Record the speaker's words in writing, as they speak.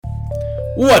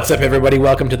What's up, everybody?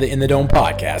 Welcome to the In the Dome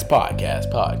podcast.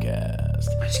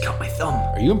 I just cut my thumb.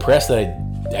 Are you impressed that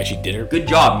I actually did it? Good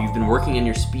job. You've been working on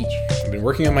your speech. I've been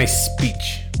working on my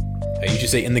speech. I usually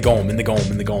say in the Gome. In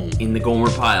the Gomer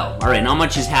pile. All right, not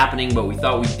much is happening, but we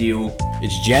thought we'd do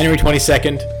It's January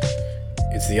 22nd.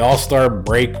 It's the All-Star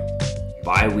break.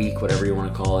 bye week, whatever you want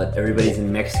to call it. Everybody's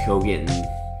in Mexico getting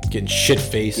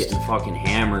Shit-faced. fucking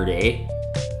hammered, eh?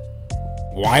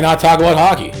 Why not talk about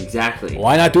hockey? Exactly.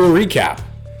 Why not do a recap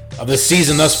of the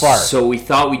season thus far? So we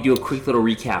thought we'd do a quick little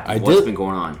recap of what's been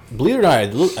going on. Believe it or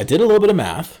not, I did a little bit of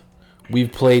math.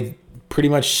 We've played pretty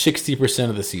much 60%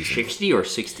 of the season. 60 or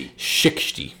 60?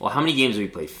 60. Well, how many games have we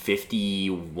played?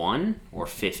 51 or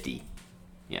 50?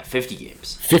 Yeah, 50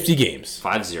 games. 50 games.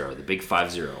 5-0, the big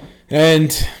 5-0.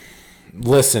 And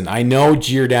listen, I know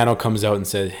Giordano comes out and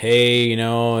says, hey,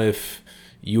 if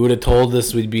you would have told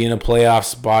us we'd be in a playoff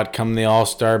spot come the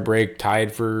All-Star break,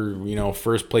 tied for,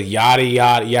 first place, yada,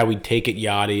 yada. Yeah, we'd take it,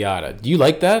 yada, yada. Do you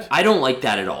like that? I don't like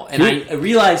that at all. And I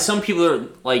realize some people are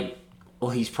like,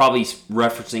 well, he's probably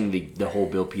referencing the whole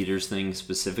Bill Peters thing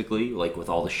specifically, like with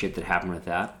all the shit that happened with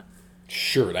that.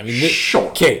 Sure. Sure.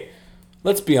 Okay,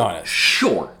 let's be honest.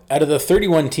 Sure. Out of the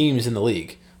 31 teams in the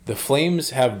league, the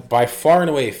Flames have by far and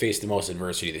away faced the most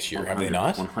adversity this year, have they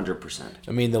not? 100%.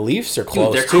 I mean, the Leafs are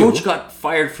close, Dude, their coach got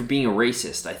fired for being a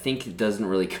racist. I think it doesn't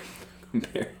really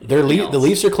compare. The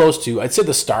Leafs are close, too. I'd say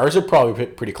the Stars are probably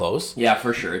pretty close. Yeah,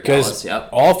 for sure. Because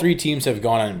all three teams have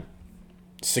gone on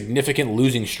significant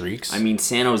losing streaks. I mean,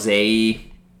 San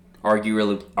Jose,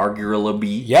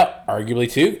 arguably. Yep, arguably,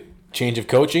 too. Change of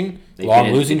coaching,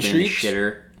 long losing streaks.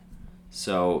 Shitter.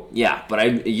 So, yeah,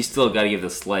 but you still got to give the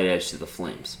slight edge to the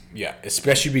Flames. Yeah,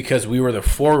 especially because we were the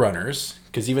forerunners.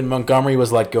 Because even Montgomery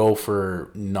was let go for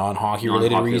non-hockey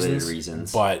related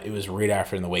reasons. But it was right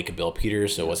after in the wake of Bill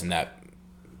Peters, so it wasn't that...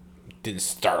 Didn't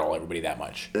startle everybody that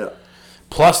much. Yeah.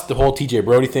 Plus, the whole TJ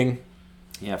Brody thing.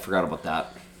 Yeah, I forgot about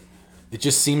that. It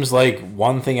just seems like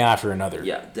one thing after another.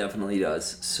 Yeah, definitely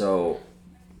does. So...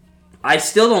 I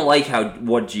still don't like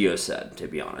what Gio said, to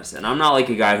be honest. And I'm not like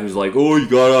a guy who's like, oh, you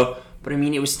gotta... But, I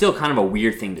mean, it was still kind of a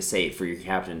weird thing to say for your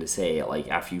captain to say, like,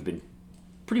 after you've been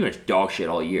pretty much dog shit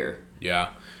all year. Yeah.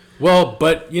 Well,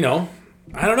 but,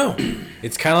 I don't know.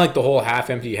 It's kind of like the whole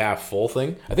half empty, half full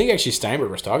thing. I think actually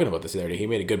Steinberg was talking about this the other day. He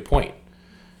made a good point.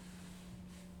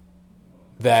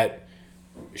 That,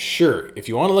 sure, if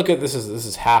you want to look at this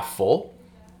as half full,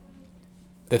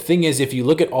 the thing is, if you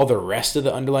look at all the rest of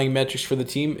the underlying metrics for the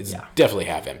team, it's definitely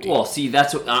half empty. Well, see,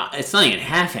 that's what, it's not even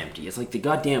half empty. It's like the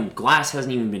goddamn glass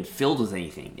hasn't even been filled with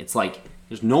anything. It's like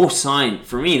there's no sign.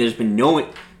 For me, there's been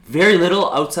very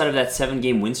little outside of that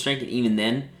 7-game win streak, and even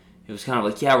then, it was kind of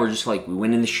like, we're just like, we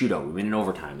win in the shootout, we win in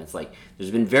overtime. It's like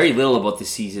there's been very little about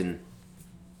this season.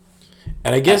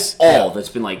 And I guess that's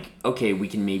been like, okay, we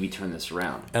can maybe turn this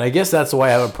around. And I guess that's why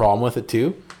I have a problem with it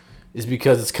too, is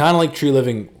because it's kind of like Tree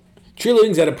Living. Tree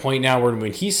Living's at a point now where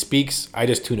when he speaks, I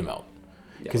just tune him out.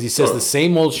 Because he says the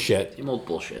same old shit. Same old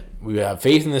bullshit. We have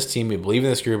faith in this team. We believe in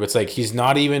this group. It's like he's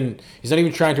not even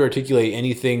trying to articulate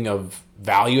anything of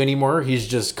value anymore. He's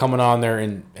just coming on there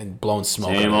and blowing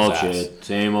smoke. Same old shit.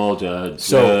 Same old dad.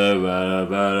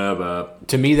 So,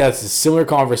 to me, that's a similar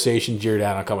conversation,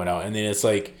 Giordano coming out. And then it's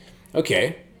like,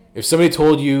 okay, if somebody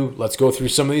told you, let's go through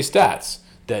some of these stats.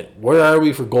 That where are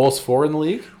we for goals for in the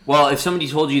league? Well, if somebody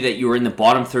told you that you were in the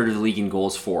bottom third of the league in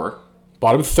goals for,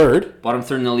 bottom third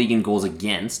in the league in goals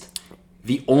against,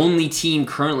 the only team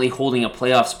currently holding a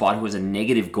playoff spot who has a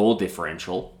negative goal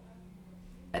differential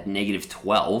at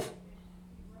 -12.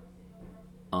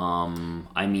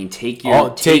 I mean, take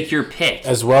your pick,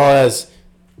 as well as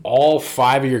all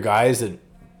 5 of your guys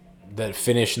that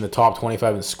finished in the top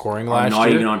 25 in scoring last year. Not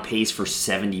even on pace for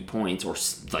 70 points, or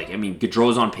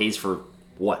Gaudreau's on pace for.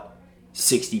 What?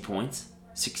 60 points?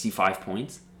 65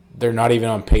 points? They're not even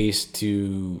on pace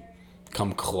to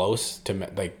come close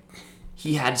to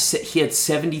He had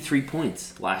 73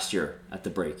 points last year at the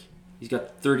break. He's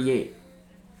got 38.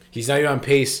 He's not even on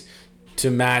pace to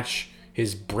match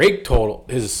his break total,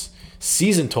 his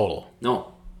season total.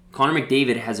 No. Connor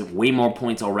McDavid has way more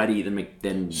points already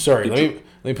than Sorry, let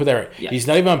me put that right. Yeah. He's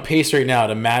not even on pace right now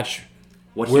to match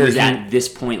what he was at this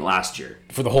point last year.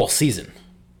 For the whole season.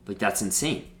 Like, that's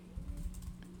insane.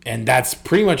 And that's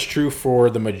pretty much true for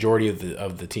the majority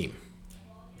of the team.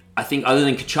 I think other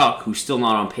than Tkachuk, who's still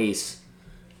not on pace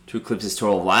to eclipse his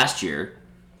total of last year.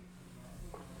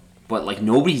 But, like,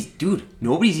 nobody's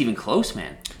even close,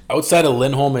 man. Outside of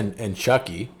Lindholm and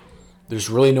Chucky, there's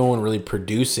really no one really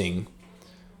producing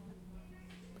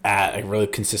at a really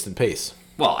consistent pace.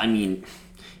 Well, I mean,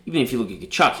 even if you look at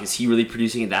Tkachuk, is he really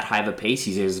producing at that high of a pace?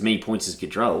 He has as many points as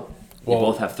Gaudreau. They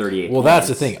both have 38 Well, points. that's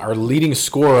the thing. Our leading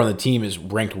scorer on the team is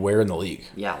ranked where in the league?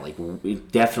 Yeah, like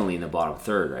definitely in the bottom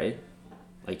third, right?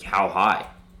 Like how high?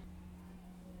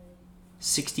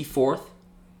 64th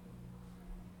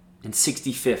and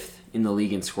 65th in the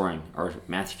league in scoring are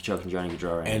Matthew Tkachuk and Johnny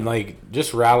Gaudreau right And now. like,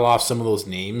 just rattle off some of those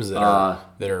names that are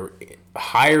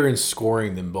higher in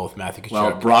scoring than both Matthew Tkachuk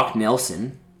Well, Brock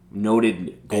Nelson,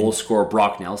 noted goal scorer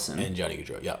Brock Nelson. and Johnny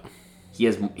Gaudreau. Yeah.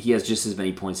 He has just as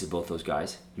many points as both those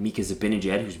guys. Mika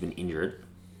Zibanejad, who's been injured.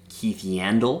 Keith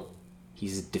Yandel,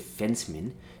 he's a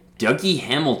defenseman. Dougie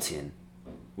Hamilton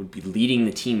would be leading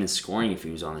the team in scoring if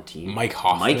he was on the team. Mike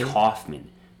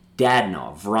Hoffman.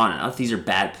 Dadonov, Vrana. Not that these are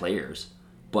bad players,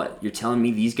 but you're telling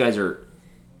me these guys are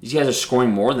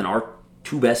scoring more than our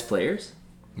two best players?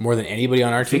 More than anybody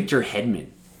on our team. Victor Hedman,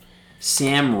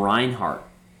 Sam Reinhart,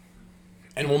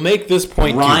 And we'll make this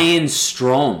point Ryan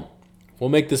Strome, We'll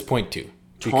make this point too.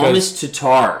 Thomas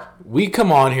Tatar. We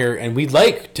come on here and we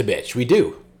like to bitch. We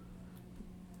do.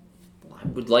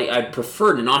 I'd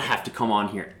prefer to not have to come on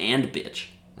here and bitch.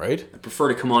 Right? I prefer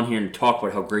to come on here and talk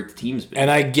about how great the team's been.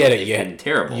 And I get it. They've been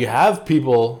terrible. You have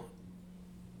people,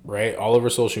 right, all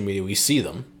over social media. We see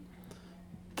them.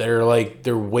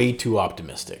 They're way too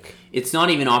optimistic. It's not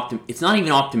even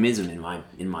optimism in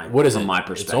my What is from it? my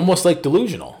perspective. It's almost like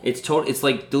delusional. It's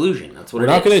like delusion. That's what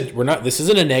We're not. This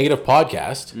isn't a negative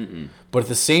podcast. But at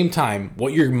the same time,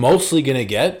 what you're mostly gonna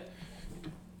get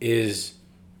is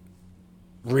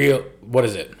real. What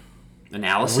is it?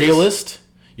 Analysis. Realist.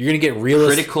 You're gonna get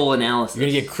realist. Critical analysis. You're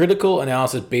gonna get critical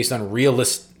analysis based on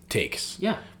realist takes.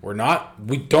 Yeah.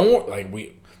 We don't like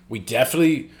we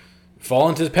definitely fall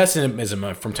into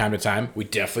pessimism from time to time. We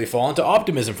definitely fall into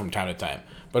optimism from time to time.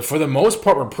 But for the most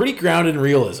part, we're pretty grounded in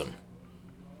realism.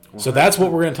 So that's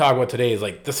what we're going to talk about today is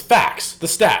like the facts, the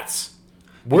stats.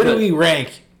 Where do we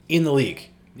rank in the league?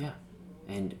 Yeah.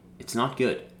 And it's not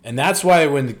good. And that's why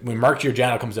when Mark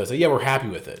Giordano comes out, say, yeah, we're happy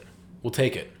with it. We'll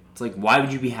take it. It's like, why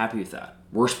would you be happy with that?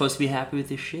 We're supposed to be happy with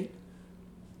this shit?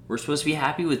 We're supposed to be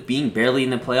happy with being barely in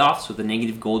the playoffs with a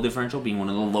negative goal differential, being one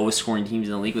of the lowest scoring teams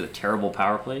in the league with a terrible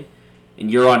power play? And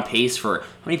you're on pace for...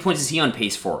 How many points is he on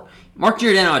pace for? Mark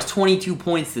Giordano has 22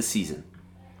 points this season.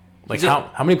 Like,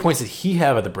 how many points did he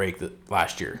have at the break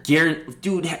last year?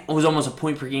 Dude was almost a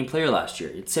point per game player last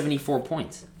year. It's 74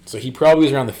 points. So he probably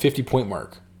is around the 50-point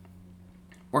mark.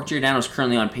 Mark Giordano is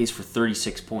currently on pace for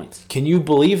 36 points. Can you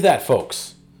believe that,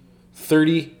 folks?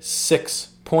 36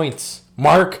 points.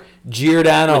 Mark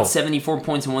Giordano. Had 74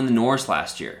 points and won the Norris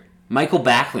last year. Michael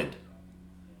Backlund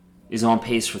is on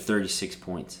pace for 36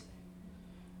 points.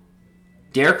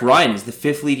 Derek Ryan is the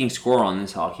 5th leading scorer on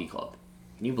this hockey club.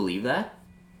 Can you believe that?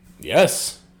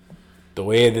 Yes. The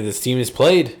way that this team is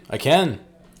played, I can.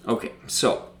 Okay,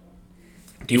 so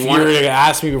If you were to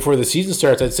ask me before the season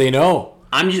starts, I'd say no.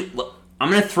 I'm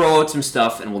going to throw out some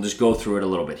stuff and we'll just go through it a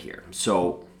little bit here.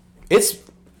 So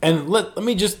let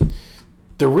me just,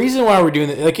 the reason why we're doing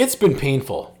it, like, it's been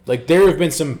painful. Like, there have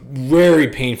been some very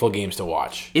painful games to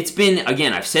watch. It's been,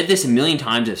 again, I've said this a million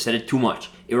times, I've said it too much.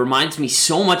 It reminds me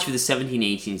so much of the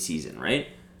 17-18 season, right?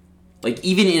 Like,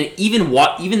 even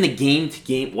the game to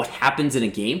game, what happens in a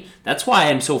game, that's why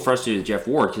I'm so frustrated with Jeff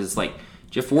Ward, because it's like,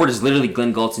 Jeff Ward is literally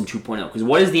Glenn Gultson 2.0. Because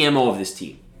what is the MO of this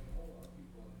team?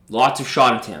 Lots of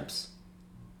shot attempts.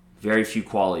 Very few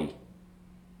quality.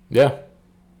 Yeah.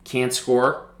 Can't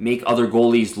score. Make other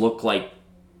goalies look like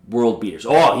world beaters.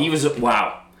 Oh,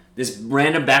 wow. This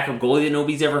random backup goalie that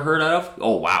nobody's ever heard of?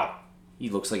 Oh, wow. He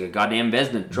looks like a goddamn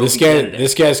Vezina trophy candidate.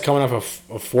 This guy's coming off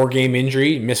a 4-game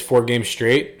injury, missed 4 games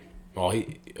straight. Well,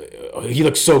 he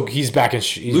looks so, he's back in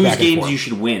Lose back games you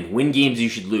should win. Win games you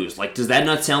should lose. Like, does that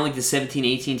not sound like the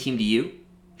 17-18 team to you?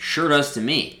 Sure does to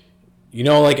me. You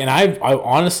know, like, and I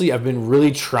honestly, I've been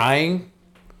really trying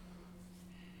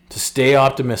to stay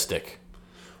optimistic.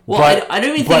 Well, I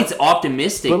don't even think it's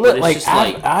optimistic, but it's just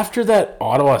like... After that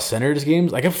Ottawa Senators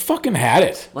games, like, I fucking had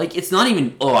it. Like, it's not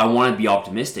even, I want to be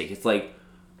optimistic. It's like,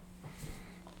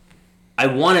 I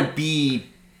want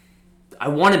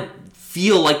to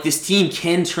feel like this team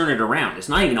can turn it around. It's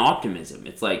not even optimism.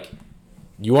 It's like...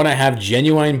 You want to have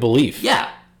genuine belief. Yeah.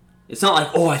 It's not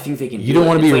like, I think they can do it. You don't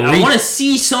want to be... Like, I want to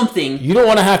see something. You don't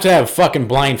want to have fucking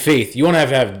blind faith. You want to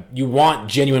have you want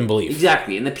genuine belief.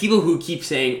 Exactly. And the people who keep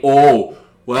saying,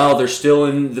 well, they're still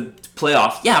in the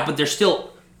playoffs. Yeah, but they're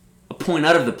still a point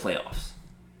out of the playoffs.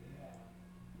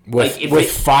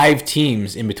 With 5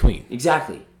 teams in between.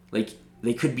 Exactly. Like,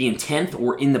 they could be in 10th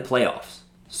or in the playoffs.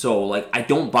 So, like, I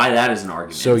don't buy that as an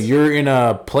argument. So you're in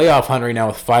a playoff hunt right now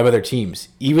with 5 other teams.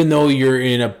 Even though you're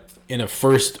in a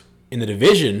first in the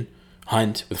division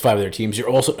hunt with 5 other teams, you're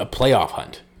also in a playoff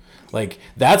hunt. Like,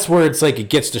 that's where it's like it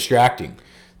gets distracting.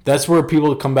 That's where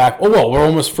people come back. Oh well, we're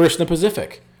almost first in the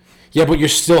Pacific. Yeah, but you're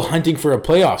still hunting for a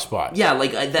playoff spot. Yeah,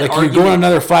 like that Like argument. you're going on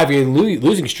another 5-year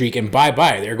losing streak, and bye.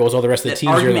 There goes all the rest of the That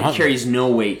teams. You're in the argument hunt carries no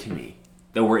weight to me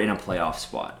that we're in a playoff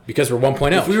spot. because we're 1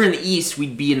 point out. If we were in the East,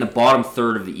 we'd be in the bottom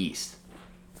third of the East.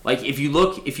 Like if you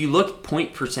look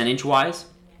point percentage wise,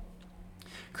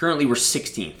 currently we're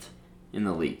 16th in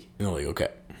the league In the league, okay.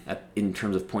 in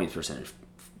terms of points percentage,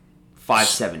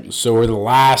 570. So we're the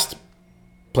last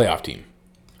playoff team.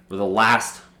 We're the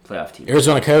last playoff team.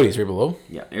 Arizona Coyotes right below.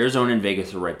 Yeah, Arizona and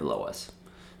Vegas are right below us.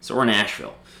 So we're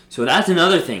Nashville. So that's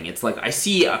another thing. It's like I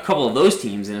see a couple of those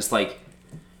teams, and it's like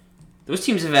those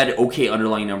teams have had okay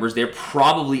underlying numbers.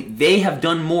 They have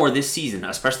done more this season,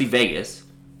 especially Vegas,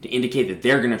 to indicate that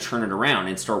they're going to turn it around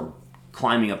and start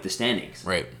climbing up the standings.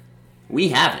 Right. We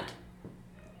haven't.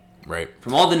 Right.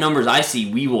 From all the numbers I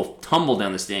see, we will tumble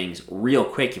down the standings real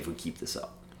quick if we keep this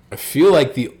up. I feel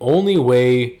like the only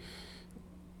way.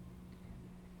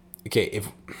 Okay, if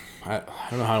I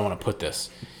don't know how I want to put this.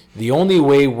 The only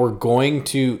way we're going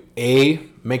to A,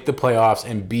 make the playoffs,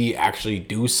 and B, actually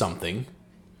do something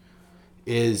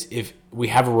is if we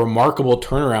have a remarkable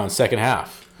turnaround second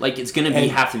half. Like it's going to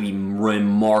have to be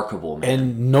remarkable, man.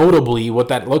 And notably, what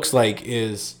that looks like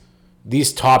is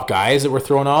these top guys that we're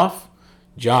throwing off: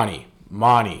 Johnny,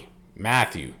 Monty,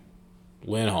 Matthew,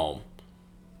 Lindholm,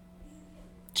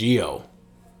 Gio.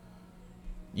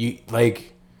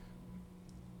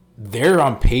 They're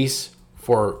on pace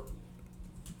for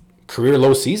career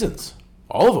low seasons.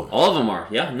 All of them. All of them are.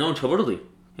 Yeah, no, totally.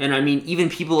 And I mean, even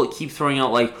people that keep throwing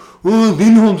out like, oh,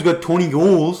 Lindholm's got 20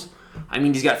 goals. I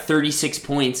mean, he's got 36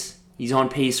 points. He's on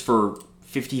pace for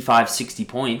 55, 60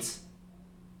 points.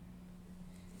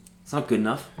 It's not good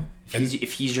enough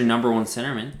if he's your number one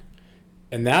centerman.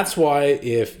 And that's why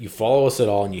if you follow us at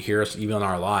all and you hear us even on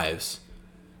our lives,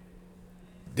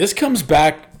 this comes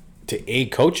back to A,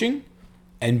 coaching,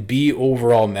 and B,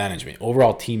 overall management,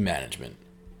 overall team management.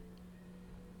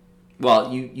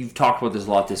 Well, you've talked about this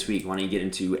a lot this week. Why don't you get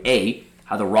into A,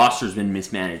 how the roster's been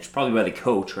mismanaged, probably by the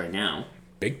coach right now.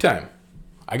 Big time.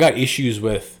 I got issues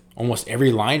with almost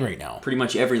every line right now. Pretty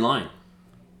much every line.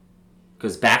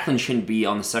 Because Backlund shouldn't be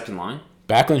on the second line.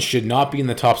 Backlund should not be in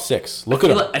the top 6. Look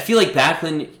at him. I feel like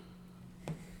Backlund,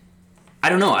 I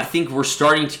don't know. I think we're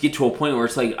starting to get to a point where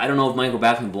it's like, I don't know if Michael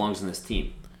Backlund belongs in this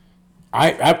team.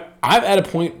 I'm at a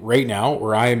point right now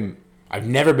where I've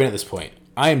never been at this point.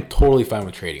 I am totally fine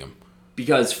with trading him.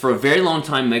 Because for a very long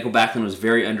time, Michael Backlund was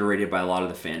very underrated by a lot of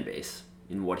the fan base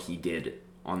in what he did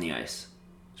on the ice.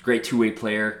 He's a great two-way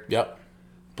player. Yep.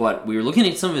 But we were looking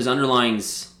at some of his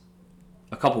underlings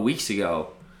a couple weeks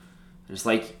ago, and it's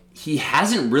like he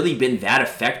hasn't really been that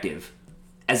effective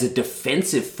as a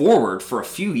defensive forward for a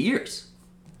few years.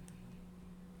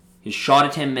 His shot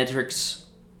attempt against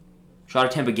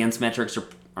metrics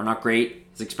are not great.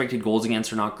 His expected goals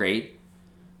against are not great.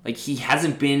 Like, he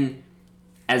hasn't been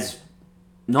as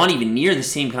not even near the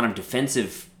same kind of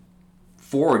defensive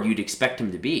forward you'd expect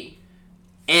him to be.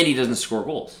 And he doesn't score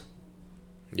goals.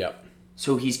 Yep.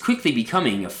 So he's quickly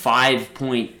becoming a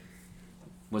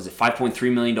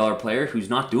 $5.3 million player who's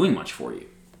not doing much for you.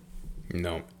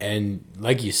 No. And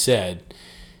like you said,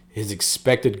 his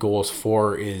expected goals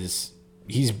for is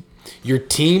your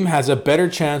team has a better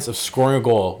chance of scoring a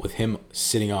goal with him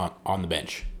sitting on the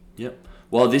bench. Yep.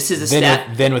 Well, this is a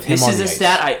stat. Then with him this on is the a ice.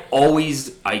 stat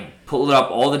I pull it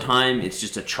up all the time. It's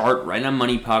just a chart right on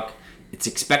Money Puck. It's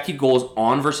expected goals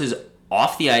on versus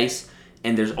off the ice,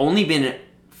 and there's only been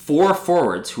 4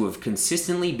 forwards who have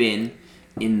consistently been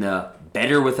in the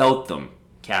better without them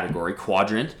category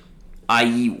quadrant,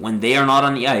 i.e. when they are not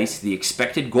on the ice, the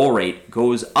expected goal rate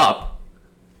goes up.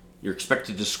 You're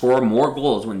expected to score more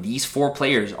goals when these 4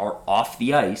 players are off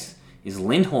the ice. Is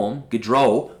Lindholm,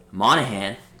 Gaudreau,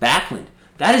 Monahan, Backlund.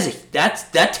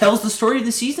 That tells the story of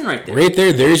the season right there. Right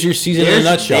there, there's your season in a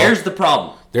nutshell. There's the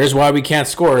problem. There's why we can't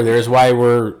score. There's why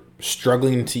we're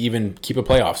struggling to even keep a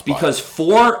playoff spot. Because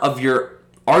 4 of your,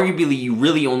 arguably, you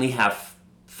really only have,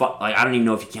 I don't even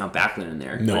know if you count Backlund in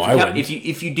there. No, I wouldn't.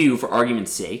 If you do, for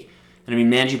argument's sake, and I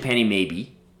mean, Mangiapane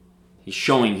maybe. He's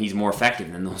showing he's more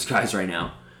effective than those guys right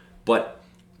now. But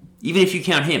even if you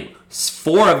count him,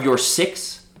 4 of your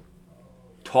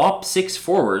top 6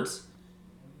 forwards,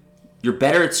 you're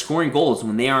better at scoring goals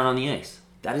when they aren't on the ice.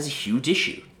 That is a huge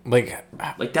issue. Like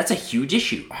that's a huge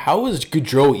issue. How is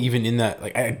Gaudreau even in that?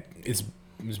 It's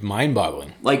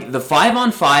mind-boggling. Like the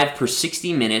 5-on-5 per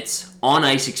 60 minutes on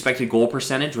ice expected goal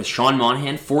percentage with Sean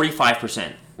Monahan,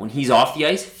 45%. When he's off the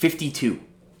ice, 52%.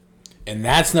 And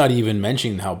that's not even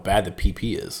mentioning how bad the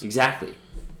PP is. Exactly.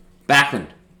 Backlund,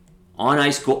 on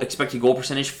ice expected goal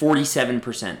percentage,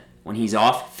 47%. When he's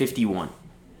off, 51%.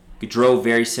 Gaudreau,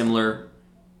 very similar.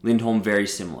 Lindholm, very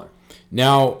similar.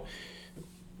 Now,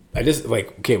 we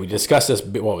discussed this,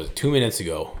 2 minutes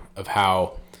ago, of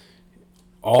how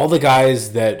all the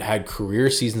guys that had career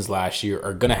seasons last year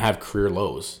are going to have career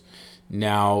lows.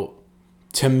 Now,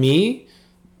 to me,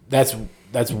 that's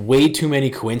way too many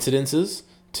coincidences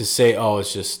to say, oh,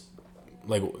 it's just,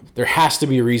 like, there has to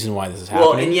be a reason why this is happening.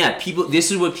 Well, and yeah,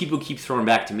 this is what people keep throwing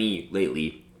back to me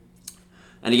lately.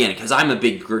 And again, because I'm a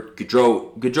big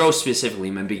Gaudreau specifically,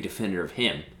 I'm a big defender of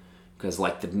him. Because,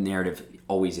 like, the narrative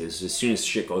always is, as soon as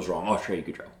shit goes wrong, I'll trade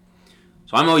Gaudreau.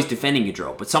 So I'm always defending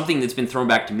Gaudreau. But something that's been thrown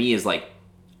back to me is, like,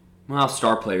 well,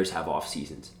 star players have off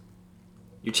seasons.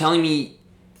 You're telling me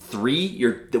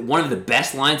one of the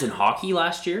best lines in hockey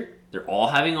last year, they're all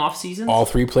having off seasons? All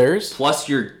three players? Plus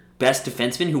your best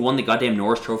defenseman who won the goddamn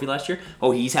Norris Trophy last year.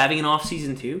 Oh, he's having an off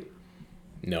season too?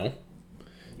 No.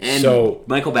 And so,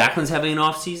 Michael Backlund's having an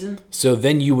off season? So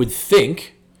then you would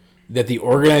think that the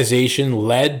organization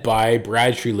led by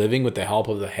Brad Treliving with the help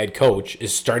of the head coach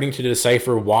is starting to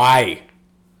decipher why.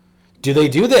 Do they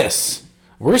do this?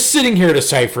 We're sitting here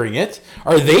deciphering it.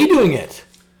 Are they doing it?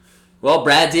 Well,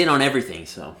 Brad's in on everything,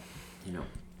 so,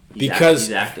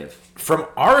 he's active. From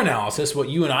our analysis, what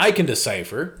you and I can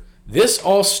decipher, this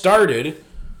all started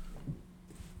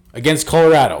against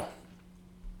Colorado.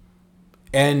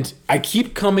 And I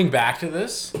keep coming back to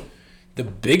this. The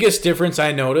biggest difference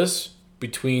I notice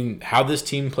between how this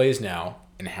team plays now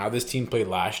and how this team played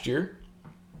last year,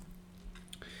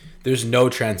 there's no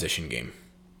transition game.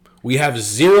 We have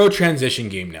zero transition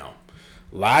game now.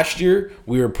 Last year,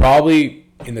 we were probably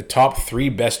in the top 3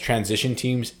 best transition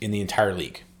teams in the entire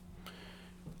league.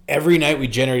 Every night we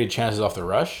generated chances off the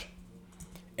rush.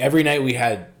 Every night we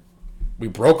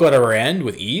broke out of our end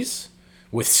with ease,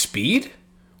 with speed.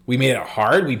 We made it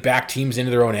hard. We backed teams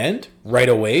into their own end right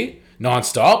away,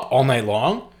 nonstop, all night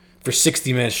long, for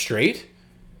 60 minutes straight.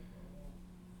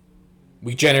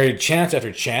 We generated chance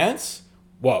after chance.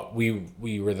 What,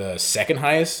 we were the second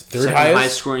highest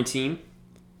highest scoring team,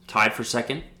 tied for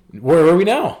second. Where are we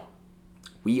now?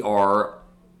 We are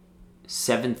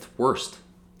 7th worst.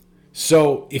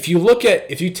 So if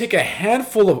you take a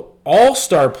handful of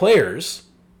all-star players,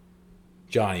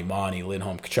 Johnny, Monty,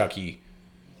 Lindholm, Chucky,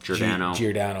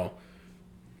 Giordano,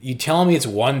 you telling me it's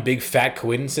one big fat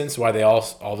coincidence why they all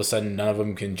of a sudden none of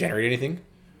them can generate anything?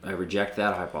 I reject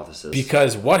that hypothesis.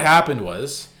 Because what happened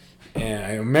was, and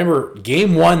I remember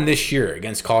game 1 this year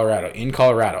against Colorado, in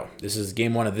Colorado. This is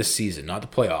game 1 of this season, not the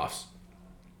playoffs.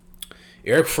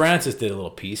 Eric Francis did a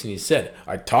little piece, and he said,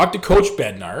 I talked to Coach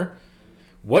Bednar.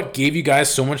 What gave you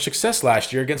guys so much success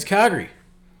last year against Calgary?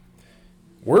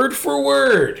 Word for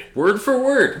word. Word for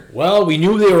word. Well, we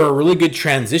knew they were a really good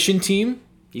transition team.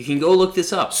 You can go look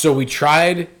this up. So we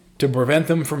tried to prevent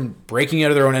them from breaking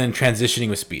out of their own end and transitioning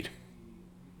with speed.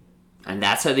 And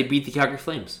that's how they beat the Calgary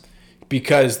Flames.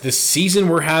 Because the season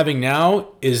we're having now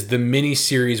is the mini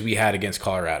series we had against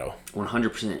Colorado.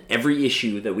 100%. Every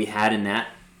issue that we had in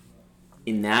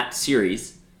that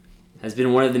series has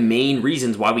been one of the main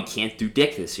reasons why we can't do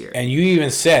dick this year. And you even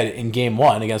said in game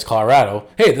 1 against Colorado,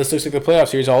 hey, this looks like the playoff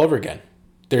series all over again.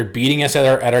 They're beating us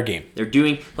at our game. They're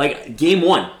doing, like, game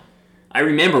 1. I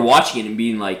remember watching it and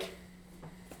being like,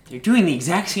 they're doing the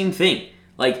exact same thing.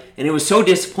 Like, and it was so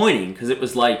disappointing because it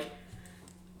was like,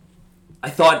 I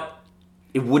thought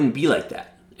it wouldn't be like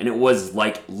that. And it was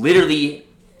like, literally,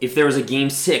 if there was a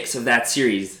game 6 of that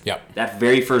series, that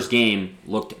very first game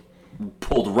looked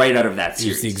pulled right out of that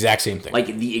series. It's the exact same thing. Like,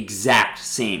 the exact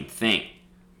same thing.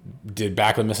 Did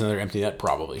Backlund miss another empty net?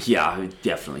 Probably. Yeah,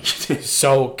 definitely.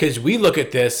 So, because we look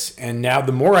at this, and now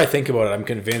the more I think about it, I'm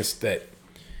convinced that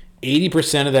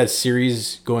 80% of that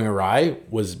series going awry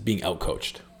was being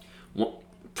outcoached. Well,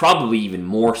 probably even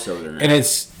more so than that. And it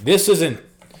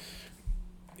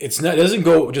doesn't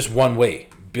go just one way.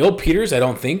 Bill Peters,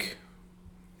 I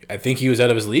think he was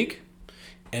out of his league.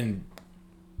 And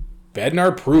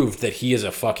Bednar proved that he is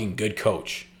a fucking good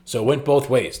coach. So it went both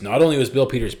ways. Not only was Bill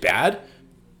Peters bad,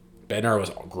 Bednar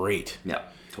was great. Yeah,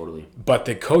 totally. But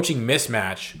the coaching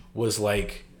mismatch was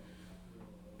like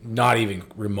not even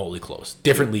remotely close.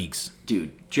 Different leagues.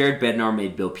 Dude, Jared Bednar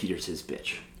made Bill Peters his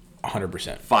bitch.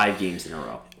 100%. 5 games in a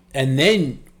row. And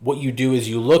then what you do is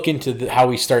you look into how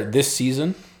we start this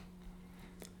season.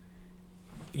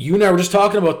 You and I were just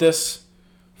talking about this.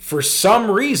 For some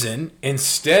reason,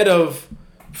 instead of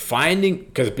finding...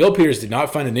 Because Bill Peters did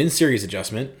not find an in-series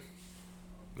adjustment.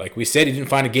 Like we said, he didn't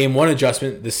find a Game 1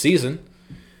 adjustment this season.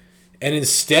 And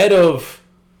instead of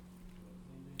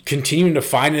continuing to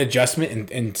find an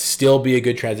adjustment and still be a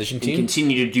good transition team... And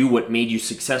continue to do what made you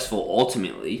successful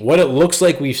ultimately. What it looks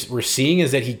like we're seeing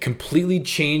is that he completely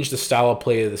changed the style of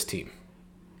play of this team.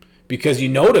 because you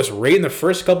notice right in the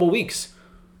first couple weeks,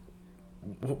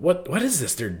 what is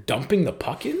this? They're dumping the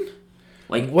puck in?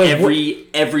 Like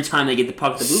every time they get the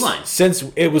puck at the blue line. Since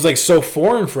it was like so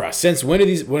foreign for us. Since when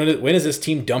is this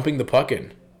team dumping the puck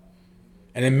in?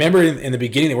 And remember in the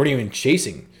beginning they weren't even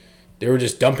chasing. They were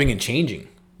just dumping and changing.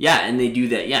 Yeah, and they do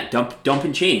that. Yeah, dump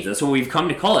and change. That's what we've come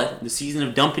to call it, the season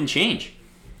of dump and change.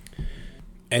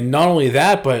 And not only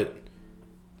that, but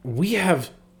we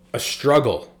have a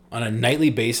struggle on a nightly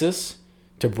basis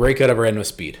to break out of our end with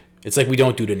speed. It's like we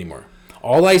don't do it anymore.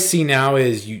 All I see now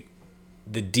is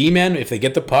the D-men, if they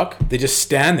get the puck, they just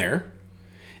stand there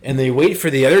and they wait for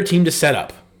the other team to set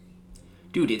up.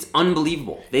 Dude, it's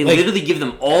unbelievable. They literally give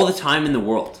them all the time in the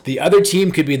world. The other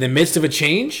team could be in the midst of a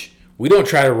change. We don't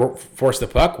try to force the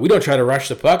puck. We don't try to rush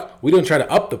the puck. We don't try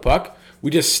to up the puck. We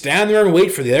just stand there and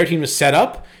wait for the other team to set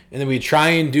up, and then we try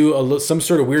and do some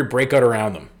sort of weird breakout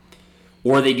around them.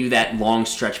 Or they do that long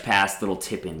stretch pass, little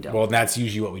tip in dump. Well, that's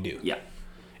usually what we do. Yeah.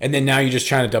 And then now you're just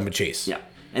trying to dump and chase. Yeah.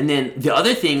 And then the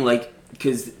other thing,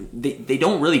 because they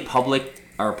don't really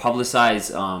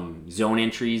publicize zone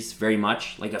entries very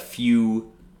much. Like a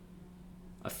few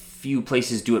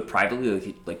places do it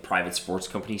privately, like private sports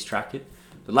companies track it.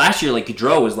 But last year,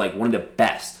 Gaudreau was one of the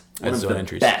best. One of the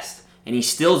entries. Best. And he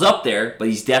still's up there, but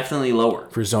he's definitely lower.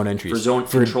 For zone entries. For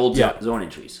controlled zone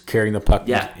entries. Carrying the puck.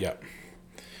 Yeah. Yeah.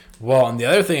 Well, and the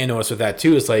other thing I noticed with that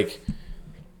too is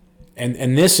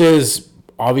and this is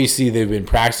obviously they've been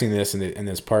practicing this and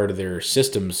as part of their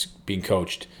systems being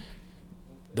coached.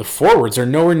 The forwards are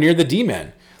nowhere near the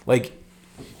D-men.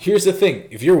 Here's the thing: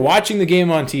 if you're watching the game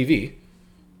on TV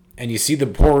and you see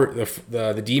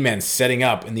the D-men setting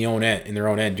up in their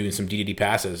own end doing some DDD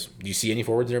passes, do you see any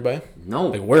forwards nearby? No.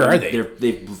 Where are they?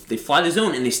 They fly the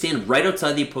zone and they stand right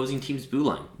outside the opposing team's blue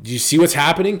line. Do you see what's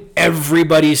happening?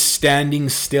 Everybody's standing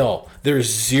still.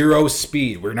 There's zero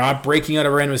speed. We're not breaking out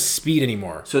of our end with speed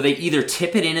anymore. So they either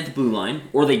tip it in at the blue line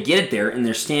or they get it there and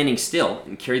they're standing still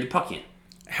and carry the puck in.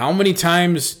 How many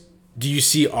times do you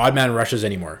see odd man rushes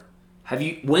anymore?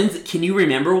 Can you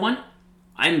remember one?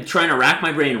 I'm trying to rack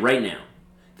my brain right now.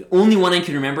 The only one I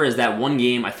can remember is that one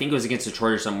game, I think it was against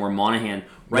Detroit or something, where Monahan,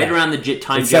 around the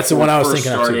time Jeff first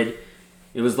started,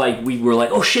 it was we were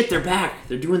oh shit, they're back.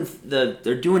 They're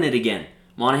doing it again.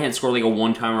 Monahan scored a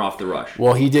one-timer off the rush.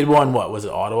 Well, he did one. What was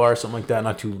it, Ottawa or something like that?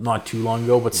 Not too long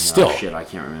ago, but still. Shit, I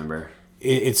can't remember.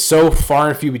 It's so far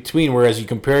and few between. Whereas you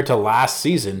compare it to last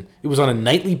season, it was on a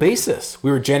nightly basis.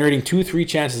 We were generating 2-3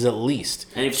 chances at least.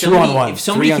 And if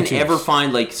somebody can ever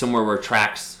find somewhere where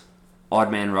tracks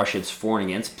odd man rushes for and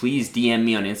against, please DM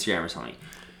me on Instagram or something.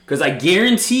 Because I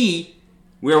guarantee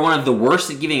we are one of the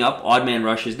worst at giving up odd man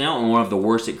rushes now, and one of the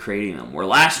worst at creating them. Where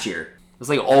last year, it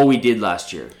was all we did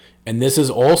last year. And this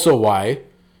is also why.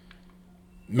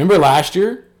 Remember last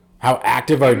year how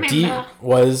active our D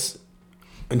was.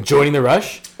 And joining the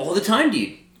rush? All the time,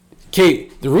 dude. Okay,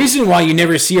 the reason why you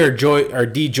never see our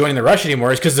D joining the rush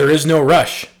anymore is because there is no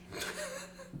rush.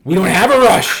 We don't have a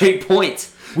rush. Great point.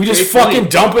 We just fucking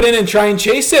dump it in and try and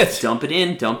chase it. Dump it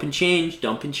in, dump and change,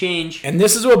 dump and change. And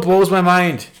this is what blows my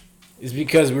mind, is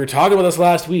because we were talking about this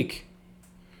last week.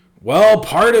 Well,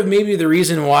 part of maybe the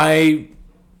reason why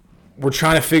we're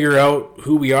trying to figure out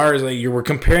who we are is we're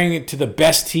comparing it to the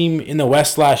best team in the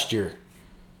West last year.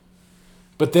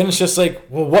 But then it's just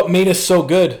what made us so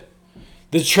good?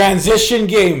 The transition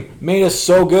game made us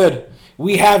so good.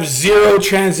 We have zero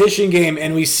transition game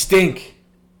and we stink.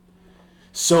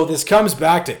 So this comes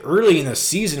back to early in the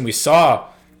season we saw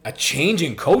a change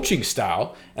in coaching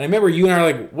style. And I remember you and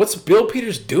I are what's Bill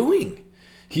Peters doing?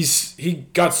 He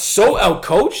got so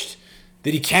out-coached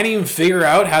that he can't even figure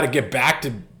out how to get back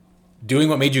to doing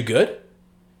what made you good?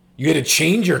 You had to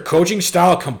change your coaching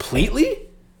style completely?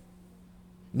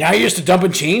 Now you're just a dump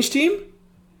and change team?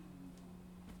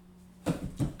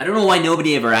 I don't know why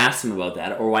nobody ever asked him about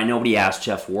that, or why nobody asked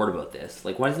Jeff Ward about this.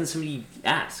 Why doesn't somebody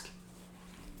ask?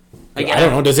 I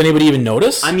don't know. Does anybody even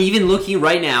notice? I'm even looking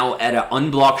right now at an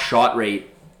unblocked shot rate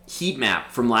heat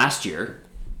map from last year.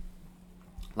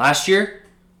 Last year,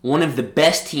 one of the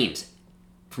best teams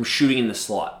from shooting in the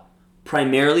slot.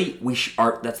 Primarily,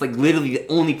 that's literally the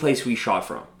only place we shot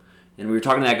from. And we were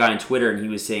talking to that guy on Twitter, and he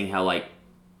was saying how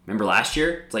remember last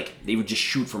year? It's they would just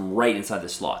shoot from right inside the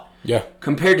slot. Yeah.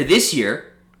 Compared to this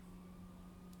year,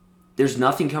 there's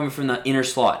nothing coming from the inner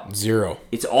slot. Zero.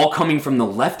 It's all coming from the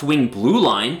left wing blue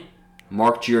line.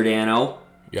 Mark Giordano.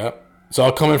 Yep. It's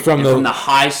all coming from the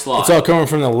high slot. It's all coming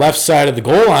from the left side of the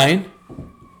goal line.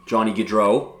 Johnny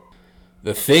Gaudreau.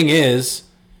 The thing is,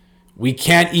 we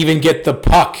can't even get the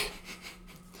puck.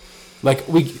 Are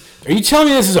you telling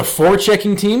me this is a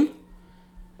forechecking team?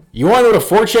 You want to know what a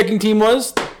forechecking team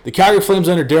was? The Calgary Flames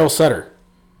under Darryl Sutter.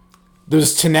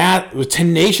 was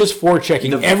tenacious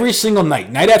forechecking every single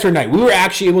night after night. We were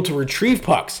actually able to retrieve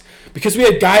pucks because we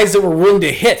had guys that were willing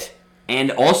to hit.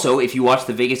 And also, if you watch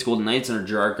the Vegas Golden Knights under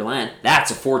Gerard Gallant,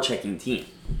 that's a forechecking team.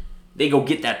 They go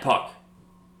get that puck.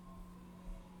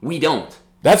 We don't.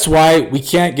 That's why we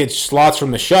can't get slots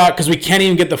from the shot because we can't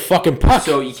even get the fucking puck.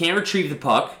 So you can't retrieve the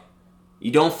puck.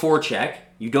 You don't forecheck.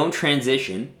 You don't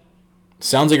transition.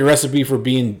 Sounds like a recipe for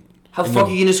being... How the fuck are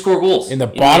you going to score goals? In the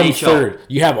bottom third.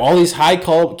 You have all these high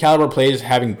caliber players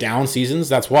having down seasons.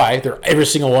 That's why. Every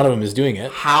single one of them is doing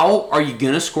it. How are you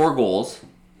going to score goals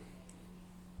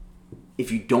if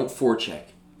you don't forecheck?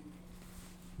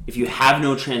 If you have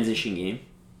no transition game?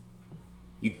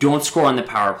 You don't score on the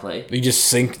power play. You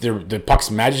just think the puck's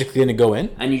magically going to go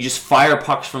in? And you just fire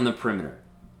pucks from the perimeter.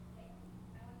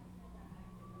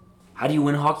 How do you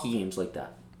win hockey games like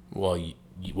that? Well,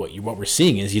 what we're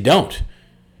seeing is you don't.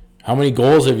 How many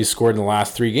goals have you scored in the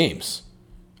last 3 games?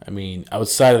 I mean,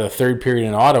 outside of the third period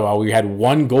in Ottawa, we had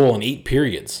 1 goal in 8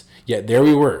 periods. Yet there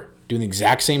we were, doing the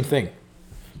exact same thing.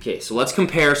 Okay, so let's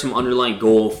compare some underlying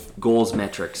goals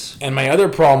metrics. And my other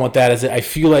problem with that is that I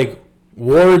feel like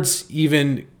Ward's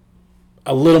even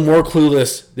a little more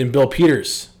clueless than Bill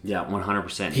Peters. Yeah,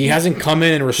 100%. He hasn't come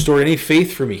in and restored any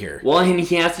faith for me here. Well, and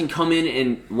he hasn't come in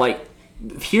and,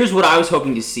 here's what I was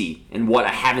hoping to see and what I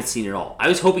haven't seen at all. I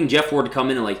was hoping Jeff Ward to come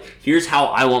in and, here's how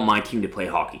I want my team to play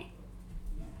hockey.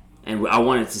 And I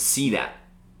wanted to see that.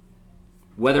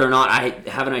 Whether or not I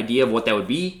have an idea of what that would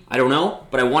be, I don't know.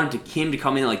 But I wanted him to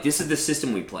come in this is the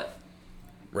system we play.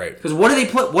 Right. Because what do they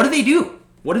play? What do they do?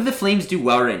 What do the Flames do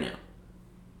well right now?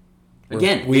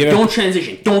 Again, don't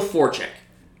transition. Don't forecheck.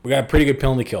 We got a pretty good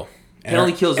penalty kill.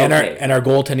 Penalty kill's okay. And our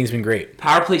goaltending's been great.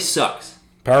 Power play sucks.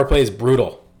 Power play is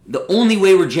brutal. The only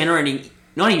way we're generating,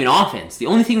 not even offense, the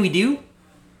only thing we do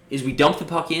is we dump the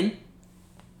puck in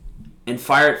and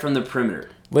fire it from the perimeter.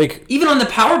 Even on the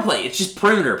power play, it's just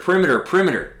perimeter, perimeter,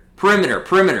 perimeter, perimeter,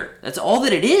 perimeter. That's all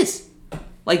that it is.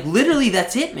 Literally,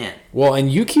 that's it, man. Well,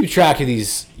 and you keep track of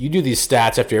these, you do these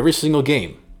stats after every single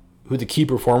game, who the key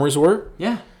performers were.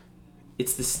 Yeah.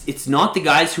 It's not the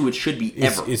guys who it should be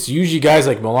ever. It's usually guys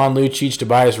like Milan Lucic,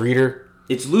 Tobias Rieder.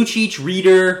 It's Lucic,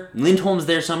 Rieder, Lindholm's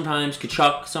there sometimes,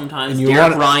 Kachuk sometimes,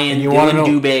 Derek Ryan, Dylan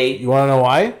Dubé. You want to know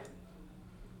why?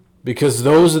 Because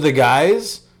those are the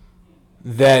guys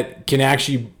that can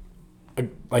actually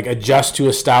adjust to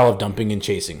a style of dumping and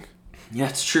chasing. Yeah,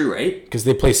 it's true, right? Because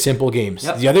they play simple games.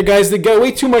 Yep. The other guys, they got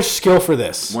way too much skill for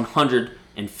this.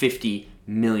 150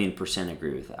 million%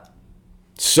 agree with that.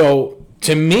 So,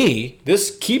 to me,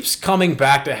 this keeps coming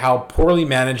back to how poorly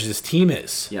managed this team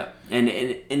is. Yeah, and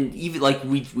even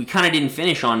we kind of didn't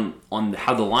finish on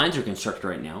how the lines are constructed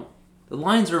right now. The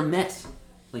lines are a mess.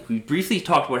 We briefly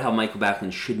talked about how Michael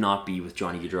Backlund should not be with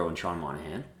Johnny Gaudreau and Sean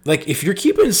Monahan. If you're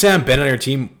keeping Sam Bennett on your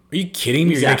team, are you kidding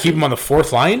me? Exactly. You're going to keep him on the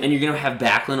 4th line? And you're going to have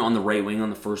Backlund on the right wing on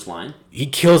the 1st line? He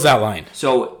kills that line.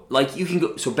 So, you can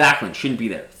go... So, Backlund shouldn't be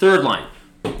there. 3rd line.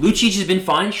 Lucic has been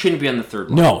fine, shouldn't be on the 3rd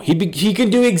line. No, he can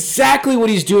do exactly what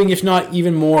he's doing, if not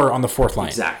even more, on the 4th line.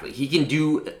 Exactly. He can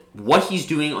do what he's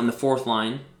doing on the 4th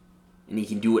line, and he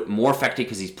can do it more effective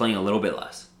because he's playing a little bit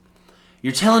less.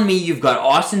 You're telling me you've got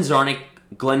Austin Czarnik,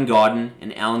 Glenn Gaudin,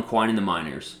 and Alan Quine in the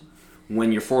minors,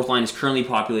 when your 4th line is currently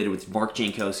populated with Mark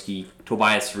Jankowski,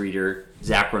 Tobias Rieder,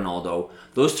 Zach Ronaldo.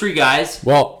 Those 3 guys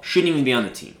shouldn't even be on the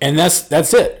team. And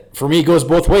that's it. For me, it goes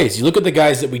both ways. You look at the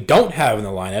guys that we don't have in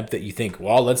the lineup that you think,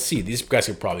 well, let's see, these guys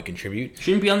could probably contribute.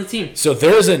 Shouldn't be on the team. So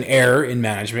there's an error in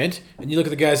management. And you look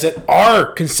at the guys that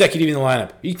are consecutive in the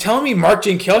lineup. Are you telling me Mark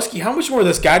Jankowski, how much more of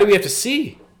this guy do we have to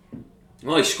see?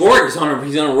 Well, he scored. He's on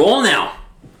a roll now.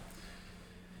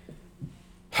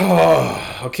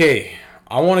 Okay.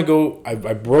 I want to go. I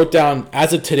wrote down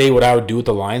as of today what I would do with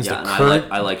the lines. Yeah,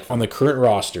 on the current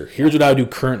roster. Here's what I would do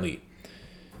currently.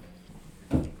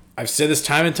 I've said this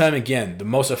time and time again. The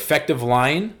most effective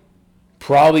line,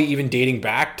 probably even dating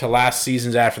back to last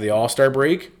season's after the All-Star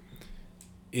break,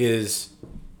 is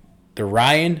the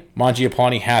Ryan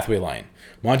Mangiapane Hathaway line.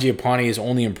 Mangiapane has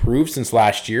only improved since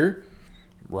last year.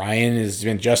 Ryan has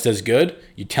been just as good.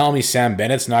 You tell me Sam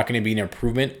Bennett's not going to be an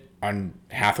improvement on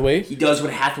Hathaway? He does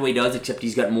what Hathaway does, except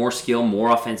he's got more skill, more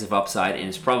offensive upside, and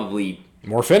it's probably...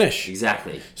 more finish.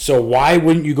 Exactly. So why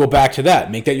wouldn't you go back to that?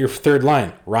 Make that your 3rd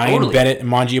line. Ryan, Bennett, and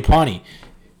Mangiapane.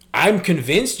 I'm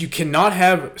convinced you cannot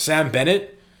have Sam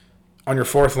Bennett on your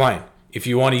 4th line if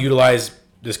you want to utilize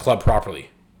this club properly.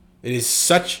 It is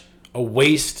such a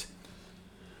waste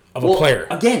of a player.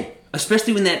 Again,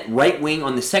 especially when that right wing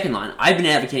on the 2nd line, I've been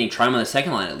advocating try him on the 2nd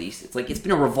line at least. It's it's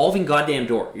been a revolving goddamn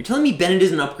door. You're telling me Bennett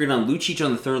isn't an upgrade on Lucic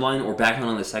on the 3rd line or Backlund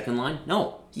on the 2nd line?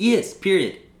 No, he is,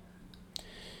 period.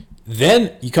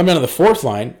 Then you come down to the 4th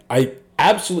line.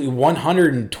 absolutely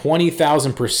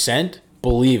 120,000%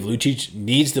 believe Lucic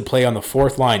needs to play on the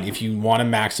fourth line if you want to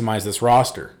maximize this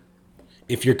roster.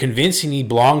 If you're convinced he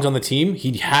belongs on the team,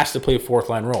 he has to play a fourth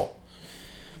line role.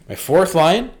 My fourth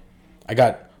line, I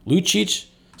got Lucic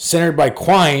centered by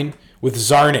Quine with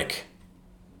Zarnik.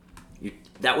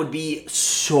 That would be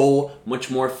so much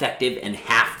more effective and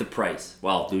half the price.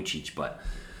 Well, Lucic, but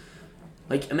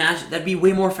like imagine that'd be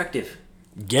way more effective.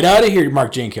 Get out of here,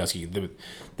 Mark Jankowski.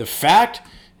 The fact,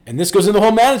 and this goes into the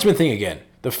whole management thing again,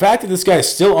 the fact that this guy is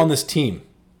still on this team.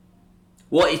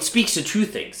 Well, it speaks to two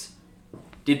things.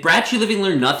 Did Brad Treliving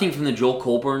learn nothing from the Joel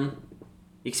Colborne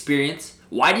experience?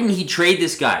 Why didn't he trade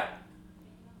this guy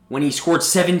when he scored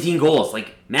 17 goals?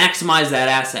 Like, maximize that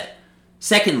asset.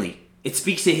 Secondly, it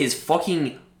speaks to his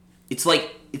fucking... It's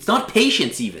like, it's not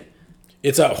patience even.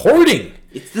 It's a hoarding.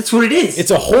 That's what it is.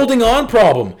 It's a holding on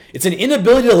problem. It's an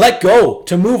inability to let go,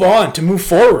 to move on, to move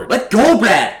forward. Let go,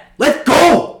 Brad. Let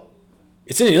go.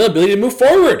 It's an inability to move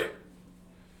forward.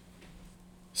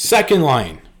 Second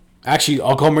line. Actually,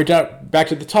 I'll go back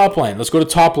to the top line. Let's go to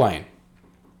top line.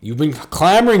 You've been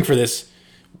clamoring for this.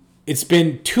 It's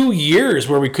been 2 years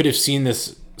where we could have seen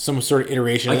this, some sort of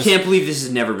iteration. I can't believe this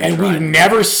has never been tried. And we've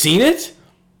never seen it?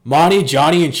 Monty,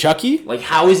 Johnny, and Chucky? Like,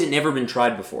 how has it never been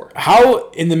tried before? How,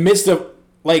 in the midst of,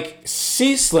 like,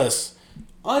 ceaseless,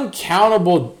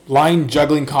 uncountable line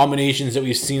juggling combinations that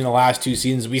we've seen in the last 2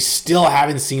 seasons, we still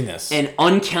haven't seen this. And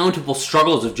uncountable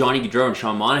struggles of Johnny Gaudreau and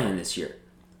Sean Monahan this year.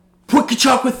 Put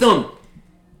Tkachuk with them.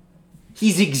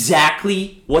 He's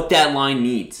exactly what that line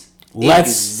needs.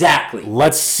 Exactly.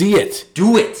 Let's see it.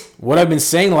 Do it. What I've been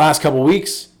saying the last couple of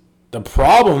weeks, the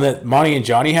problem that Monty and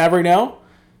Johnny have right now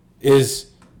is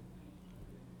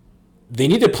they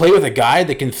need to play with a guy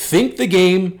that can think the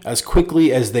game as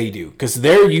quickly as they do, because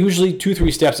they're usually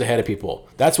 2-3 steps ahead of people.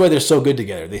 That's why they're so good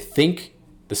together. They think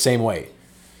the same way.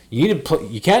 You need to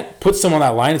you can't put someone on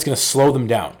that line that's going to slow them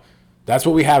down. That's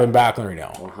what we have in Backlund right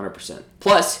now. 100%.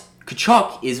 Plus,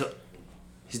 Tkachuk is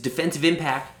his defensive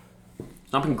impact.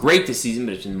 It's not been great this season,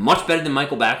 but it's been much better than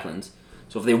Michael Backlund's.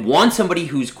 So if they want somebody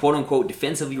who's quote-unquote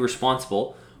defensively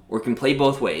responsible or can play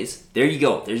both ways, there you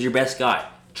go. There's your best guy.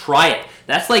 Try it.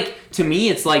 That's like, to me,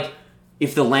 it's like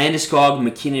if the Landeskog,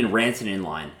 McKinnon, Rantanen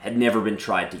line had never been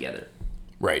tried together.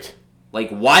 Right. Like,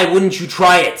 why wouldn't you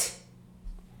try it?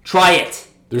 Try it.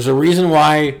 There's a reason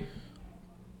why,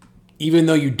 even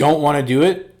though you don't want to do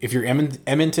it, if you're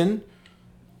Edmonton,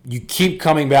 you keep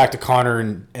coming back to Connor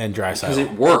and Draisaitl. Because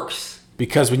it works.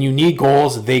 Because when you need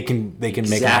goals, they can make it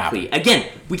happen. Exactly. Again,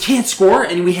 we can't score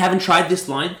and we haven't tried this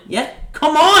line yet.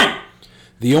 Come on!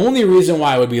 The only reason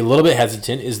why I would be a little bit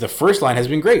hesitant is the first line has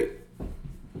been great.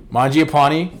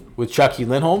 Mangiapane with Chucky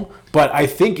Lindholm. But I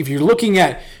think if you're looking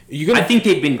at... I think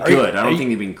they've been good. I don't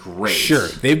think they've been great. Sure.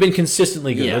 They've been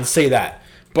consistently good. Yeah. Let's say that.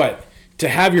 But to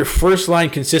have your first line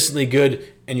consistently good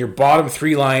and your bottom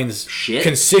 3 lines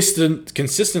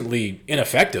consistently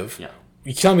ineffective, yeah.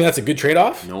 You telling me that's a good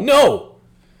trade-off? Nope. No.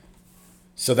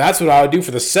 So that's what I would do for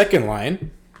the second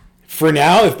line. For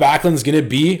now, if Backlund's going to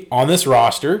be on this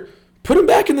roster... Put him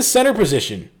back in the center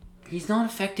position. He's not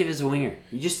effective as a winger.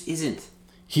 He just isn't.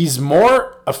 He's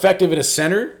more effective at a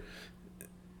center.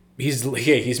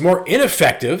 He's more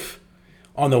ineffective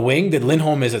on the wing than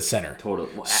Lindholm is at center.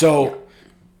 Totally. So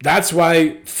that's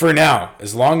why, for now,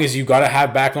 as long as you got to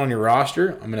have Backlund on your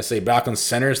roster, I'm going to say Backlund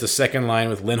center is the second line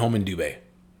with Lindholm and Dubé.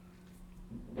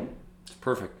 It's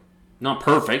perfect. Not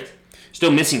perfect.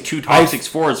 Still missing 2 top 6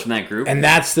 forwards from that group. And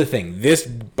that's the thing. This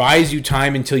buys you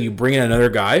time until you bring in another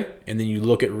guy, and then you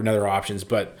look at another options.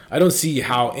 But I don't see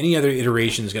how any other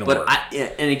iteration is going to work.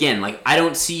 And again, like I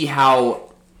don't see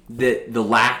how the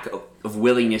lack of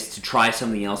willingness to try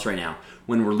something else right now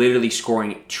when we're literally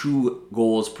scoring 2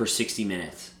 goals per 60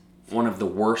 minutes. One of the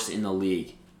worst in the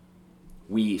league.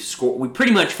 We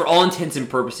pretty much, for all intents and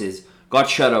purposes, got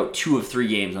shut out 2 of 3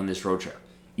 games on this road trip.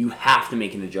 You have to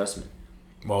make an adjustment.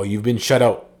 Well, you've been shut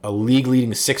out a league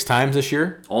leading 6 times this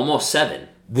year. Almost 7.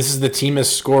 This is the team has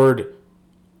scored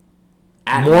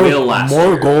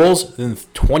more goals than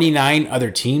 29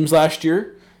 other teams last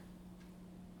year.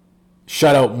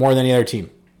 Shut out more than any other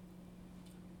team.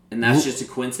 And that's just a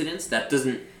coincidence? That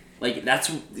doesn't... Like,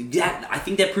 that's... I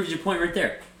think that proves your point right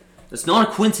there. That's not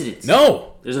a coincidence.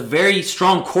 No. There's a very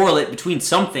strong correlate between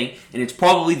something, and it's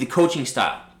probably the coaching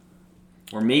style.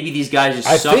 Or maybe these guys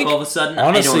just suck all of a sudden.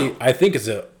 Honestly, I think it's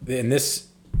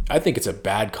a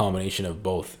bad combination of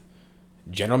both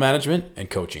general management and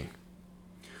coaching.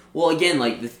 Well, again,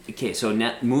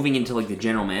 so moving into like the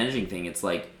general managing thing, it's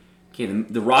like, okay,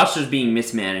 the roster's being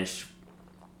mismanaged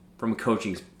from a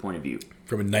coaching point of view.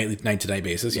 From a night-to-night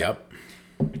basis, yep.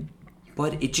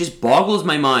 But it just boggles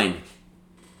my mind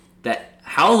that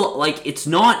how, like, it's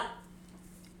not...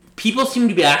 People seem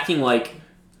to be acting like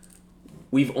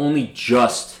we've only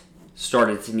just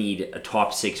started to need a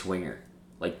top 6 winger,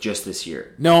 like, just this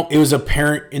year. No, it was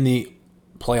apparent in the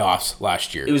playoffs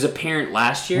last year. It was apparent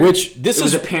last year. Which, it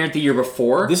was apparent the year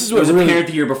before. This is it what was really, apparent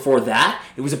the year before that.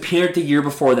 It was apparent the year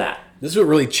before that. This is what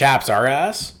really chaps our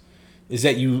ass, is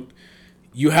that you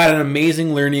had an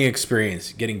amazing learning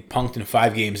experience getting punked in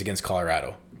 5 games against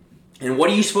Colorado. And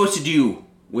what are you supposed to do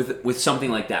with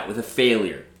something like that, with a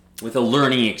failure, with a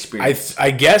learning experience? I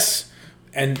guess,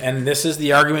 and this is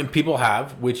the argument people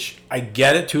have, which I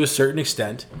get it to a certain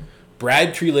extent.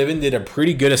 Brad Treliving did a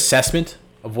pretty good assessment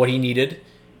of what he needed,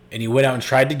 and he went out and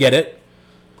tried to get it.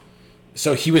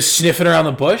 So he was sniffing around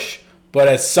the bush, but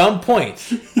at some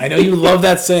point, I know you love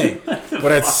that saying,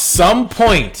 but at some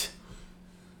point,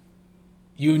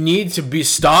 you need to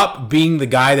stop being the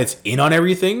guy that's in on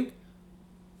everything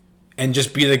and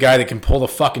just be the guy that can pull the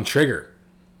fucking trigger.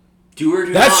 Do or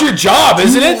do That's not. your job,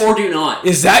 isn't it? Do or do not.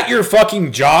 Is that your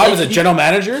fucking job as a general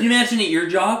manager? Can you imagine it your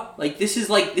job? Like, this is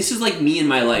like me in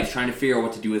my life trying to figure out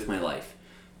what to do with my life.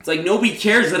 It's like nobody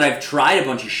cares that I've tried a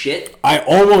bunch of shit. I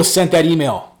almost sent that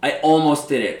email. I almost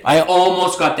did it. I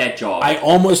almost got that job. I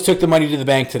almost took the money to the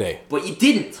bank today. But you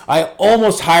didn't. I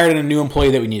almost hired a new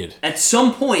employee that we needed. At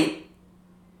some point,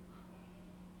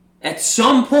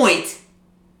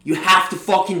 you have to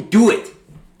fucking do it.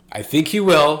 I think he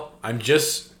will. I'm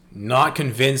just not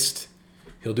convinced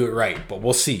he'll do it right, but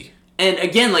we'll see. And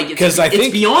again, like,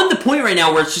 it's beyond the point right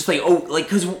now where it's just like, oh, like,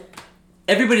 because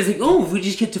everybody's like, oh, if we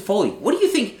just get Toffoli. What do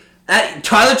you think?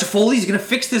 Tyler Toffoli is going to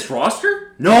fix this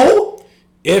roster? No.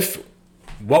 If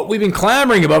what we've been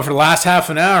clamoring about for the last half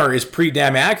an hour is pretty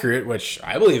damn accurate, which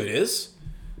I believe it is,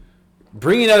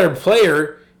 bringing another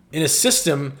player in a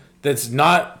system that's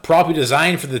not properly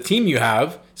designed for the team you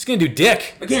have, it's going to do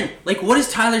dick. Again, like, what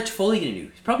is Tyler Toffoli going to do?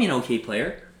 He's probably an okay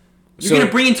player. You're going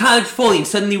to bring in Tyler Toffoli, and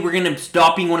suddenly we're going to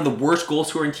stop being one of the worst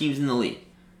goal-scoring teams in the league.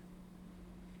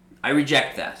 I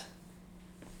reject that.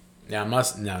 Now, I'm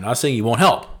not saying he won't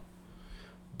help,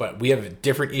 but we have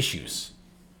different issues.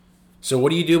 So what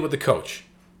do you do with the coach?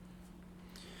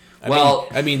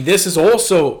 I mean, this is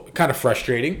also kind of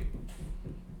frustrating.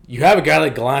 You have a guy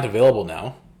like Gallant available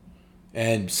now,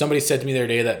 and somebody said to me the other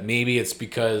day that maybe it's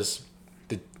because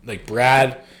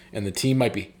Brad and the team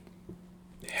might be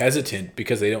hesitant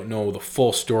because they don't know the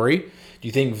full story. Do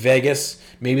you think Vegas,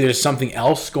 maybe there's something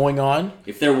else going on?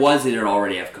 If there was, it would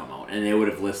already have come out, and they would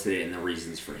have listed it in the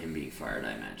reasons for him being fired,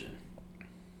 I imagine.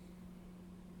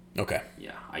 Okay.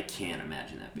 Yeah, I can't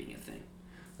imagine that being a thing.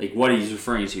 Like, what he's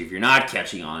referring to, if you're not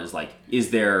catching on, is like,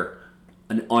 is there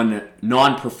a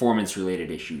non-performance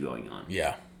related issue going on?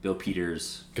 Yeah. Bill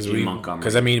Peters, Jim Montgomery.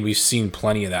 Because, I mean, we've seen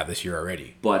plenty of that this year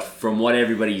already. But from what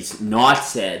everybody's not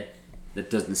said, that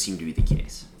doesn't seem to be the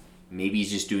case. Maybe he's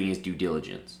just doing his due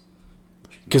diligence.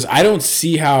 Because I don't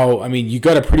see how... I mean, you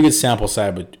got a pretty good sample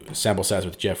size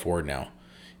with Jeff Ward now.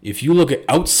 If you look at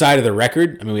outside of the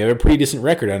record, I mean, we have a pretty decent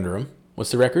record under him.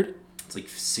 What's the record? It's like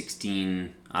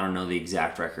 16... I don't know the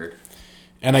exact record.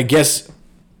 And I guess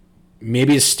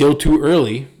maybe it's still too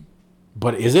early,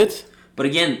 but is it? But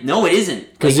again, no, it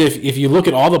isn't. Because if you look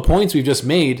at all the points we've just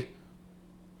made,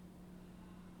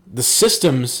 the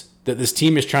systems that this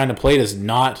team is trying to play does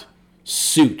not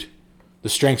suit the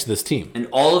strengths of this team. And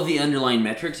all of the underlying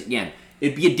metrics, again,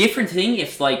 it'd be a different thing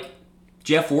if, like,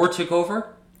 Jeff Ward took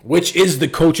over. Which is the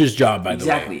coach's job, by the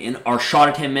way. Exactly. And our shot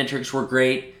attempt metrics were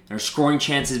great, and our scoring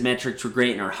chances metrics were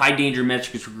great, and our high danger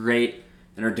metrics were great,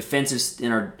 and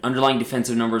our underlying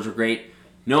defensive numbers were great.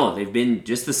 No, they've been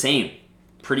just the same.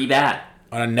 Pretty bad.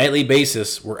 On a nightly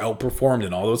basis, we're outperformed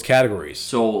in all those categories.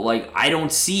 So, like, I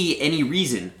don't see any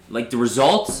reason. Like, the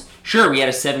results, sure, we had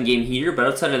a 7-game heater, but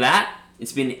outside of that,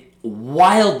 it's been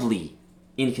wildly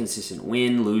inconsistent.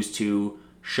 Win, lose 2,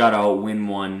 shutout, win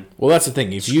 1. Well, that's the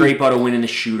thing. Scrape out a win in the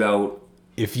shootout.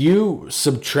 If you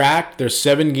subtract their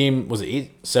 7-game, was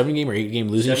it 7-game or 8-game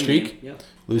losing streak? Yeah.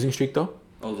 Losing streak, though?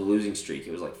 Oh, the losing streak.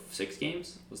 It was like 6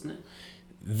 games, wasn't it?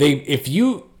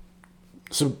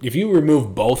 If you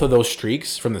remove both of those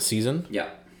streaks from the season, yeah.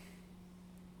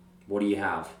 What do you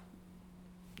have?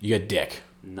 You got dick.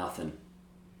 Nothing.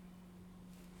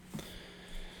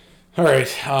 All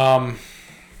right. I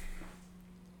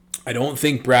don't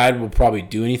think Brad will probably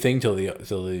do anything till the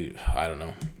I don't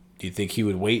know. Do you think he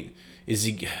would wait?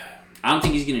 I don't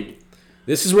think he's gonna.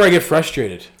 This is where I get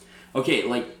frustrated. Okay,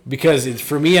 like, because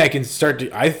for me, I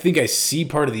think I see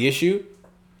part of the issue,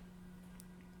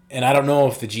 and I don't know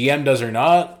if the GM does or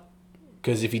not.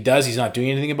 Because if he does, he's not doing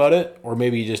anything about it, or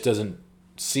maybe he just doesn't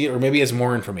see it, or maybe he has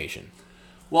more information.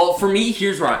 Well, for me,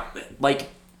 here's where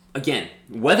again,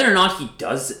 whether or not he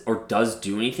does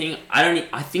do anything,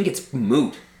 I think it's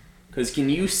moot. Because can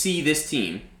you see this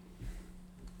team,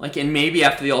 like, and maybe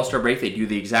after the All-Star break, they do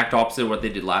the exact opposite of what they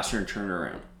did last year and turn it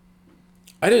around.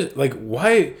 I just, like,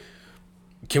 why...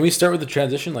 Can we start with the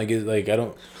transition? Like, I don't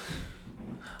know.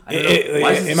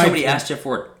 Why is somebody asked Jeff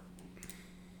Ford?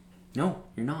 No,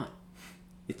 you're not.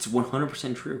 It's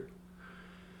 100% true.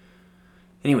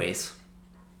 Anyways,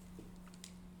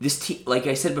 this team, like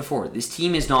I said before, this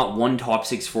team is not one top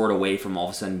 6 forward away from all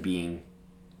of a sudden being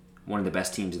one of the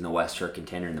best teams in the West or a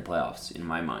contender in the playoffs, in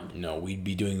my mind. No, we'd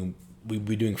be doing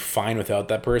fine without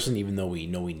that person, even though we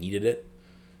know we needed it.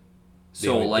 They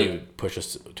would push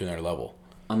us to another level.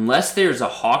 Unless there's a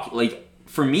hockey... Like,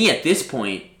 for me, at this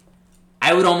point,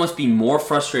 I would almost be more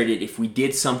frustrated if we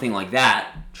did something like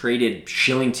that, traded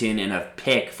Shillington and a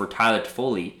pick for Tyler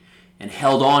Toffoli, and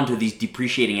held on to these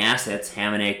depreciating assets,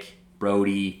 Hamonic,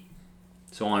 Brody,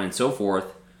 so on and so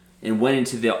forth, and went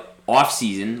into the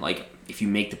offseason, like, if you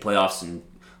make the playoffs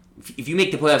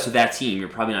with that team, you're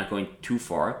probably not going too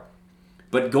far.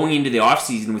 But going into the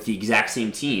offseason with the exact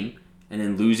same team, and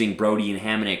then losing Brody and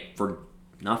Hamonic for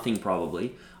nothing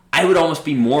probably, I would almost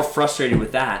be more frustrated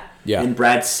with that than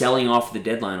Brad selling off the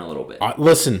deadline a little bit.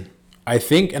 Listen, I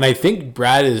think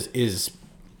Brad has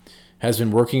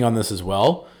been working on this as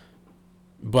well.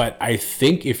 But I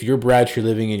think if you're Brad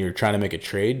Treliving and you're trying to make a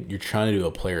trade, you're trying to do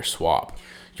a player swap.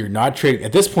 You're not trading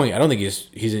at this point. I don't think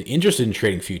he's interested in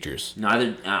trading futures.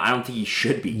 Neither. I don't think he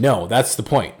should be. No, that's the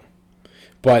point.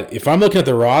 But if I'm looking at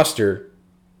the roster,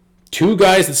 2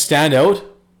 guys that stand out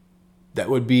that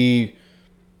would be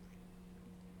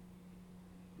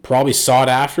probably sought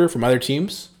after from other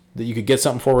teams that you could get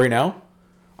something for right now,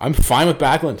 I'm fine with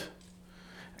Backlund.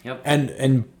 Yep.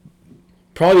 And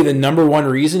probably the number one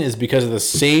reason is because of the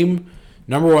same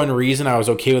number one reason I was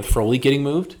okay with Frolik getting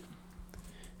moved,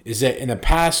 is that in the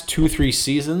past 2-3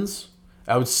 seasons,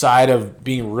 outside of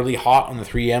being really hot on the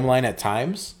 3M line at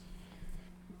times,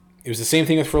 it was the same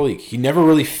thing with Frolik. He never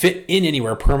really fit in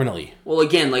anywhere permanently. Well,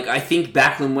 again, like, I think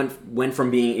Backlund went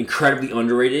from being incredibly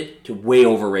underrated to way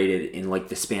overrated in, like,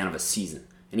 the span of a season.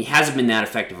 And he hasn't been that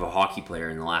effective a hockey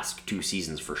player in the last 2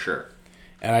 seasons for sure.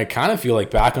 And I kind of feel like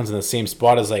Backlund's in the same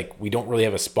spot as, like, we don't really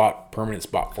have a permanent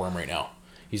spot for him right now.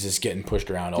 He's just getting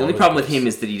pushed around. The only problem with him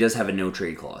is that he does have a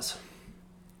no-trade clause.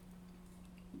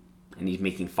 And he's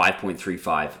making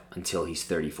 $5.35 until he's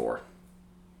 34.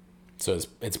 So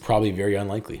it's probably very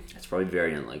unlikely. It's probably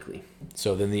very unlikely.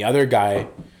 So then the other guy,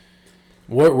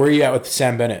 where are you at with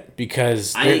Sam Bennett?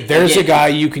 Because there's a guy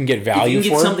you can get value for. If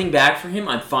you can get something back for him,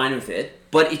 I'm fine with it.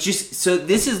 But it just, so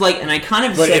this is like, and I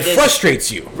kind of said this. But it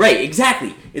frustrates you. Right,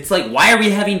 exactly. It's like, why are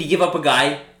we having to give up a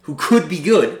guy who could be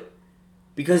good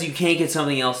because you can't get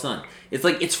something else done? It's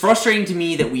like, it's frustrating to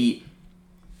me that we,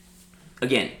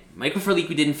 again, Michael Frolik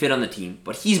didn't fit on the team,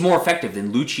 but he's more effective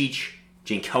than Lucic,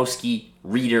 Jankowski,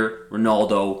 Reeder,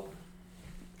 Ronaldo,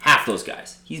 half those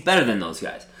guys. He's better than those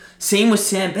guys. Same with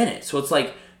Sam Bennett. So it's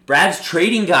like Brad's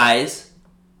trading guys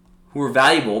who are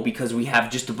valuable because we have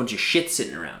just a bunch of shit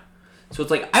sitting around. So it's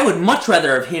like I would much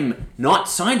rather have him not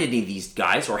signed any of these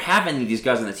guys or have any of these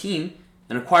guys on the team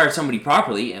and acquire somebody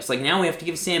properly. And it's like now we have to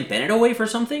give Sam Bennett away for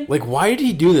something? Like, why did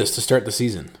he do this to start the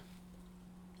season?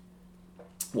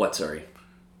 What, sorry?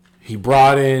 He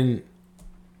brought in...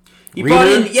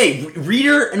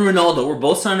 Reeder and Ronaldo were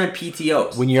both signed on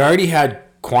PTOs. When you already had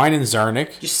Quine and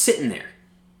Zarnik, just sitting there.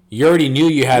 You already knew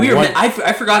you had one.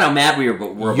 I forgot how mad we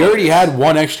were. You already had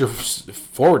one extra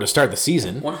forward to start the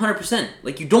season. 100%.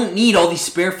 Like, you don't need all these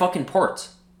spare fucking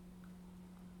parts.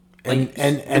 Like,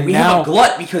 and we now, have a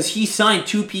glut because he signed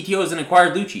 2 PTOs and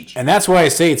acquired Lucic. And that's why I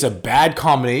say it's a bad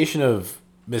combination of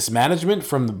mismanagement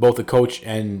from both the coach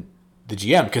and the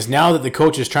GM, because now that the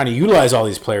coach is trying to utilize all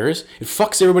these players, it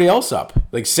fucks everybody else up.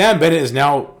 Like, Sam Bennett is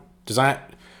now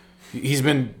he's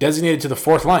been designated to the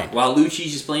 4th line. While Lucic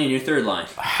is playing on your 3rd line.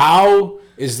 How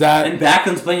is that? And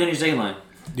Backlund's playing on your 2nd line.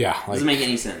 Yeah. Doesn't make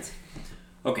any sense.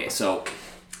 Okay, so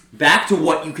back to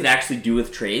what you could actually do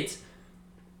with trades.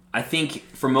 I think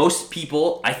for most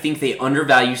people, I think they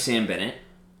undervalue Sam Bennett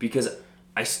because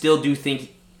I still do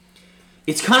think...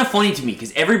 It's kind of funny to me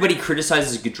because everybody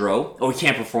criticizes Gaudreau. Oh, he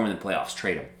can't perform in the playoffs.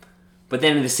 Trade him. But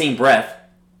then in the same breath,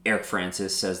 Eric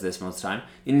Francis says this most of the time.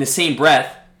 In the same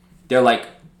breath, they're like,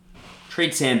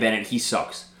 trade Sam Bennett. He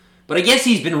sucks. But I guess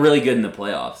he's been really good in the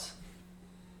playoffs.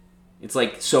 It's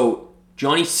like, so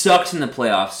Johnny sucks in the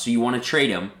playoffs, so you want to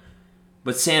trade him.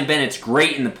 But Sam Bennett's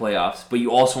great in the playoffs, but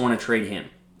you also want to trade him.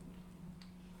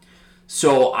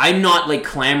 So I'm not like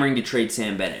clamoring to trade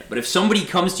Sam Bennett. But if somebody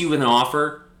comes to you with an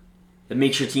offer that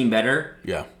makes your team better,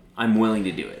 yeah, I'm willing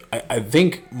to do it. I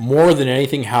think more than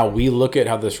anything, how we look at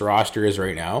how this roster is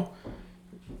right now,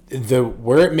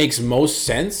 where it makes most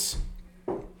sense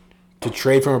to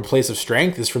trade from a place of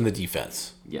strength is from the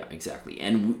defense. Yeah, exactly.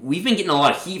 And we've been getting a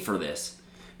lot of heat for this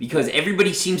because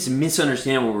everybody seems to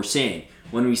misunderstand what we're saying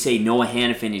when we say Noah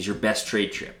Hannafin is your best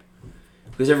trade chip.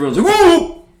 Because everyone's like,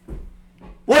 whoa!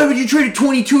 Why would you trade a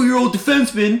 22-year-old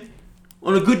defenseman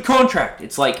on a good contract?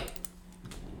 It's like,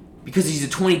 because he's a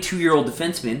 22-year-old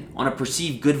defenseman on a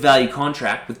perceived good value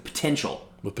contract with potential.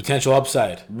 With potential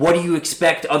upside. What do you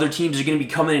expect other teams are going to be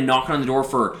coming and knocking on the door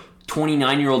for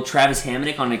 29-year-old Travis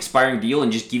Hamonic on an expiring deal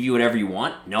and just give you whatever you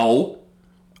want? No.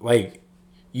 Like,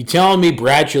 you telling me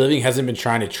Brad Treliving hasn't been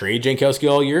trying to trade Jankowski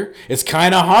all year? It's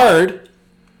kind of hard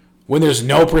when there's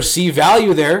no perceived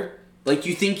value there. Like,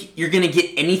 you think you're going to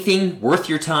get anything worth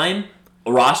your time,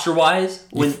 roster-wise,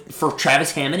 for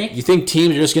Travis Hamonic? You think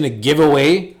teams are just going to give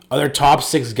away other top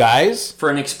 6 guys? For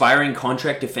an expiring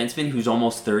contract defenseman who's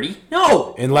almost 30?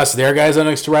 No! Unless their guy's on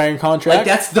an expiring contract? Like,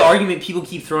 that's the argument people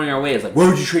keep throwing our way. It's like, why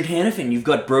would you trade Hannafin? You've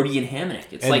got Brody and Hamonic.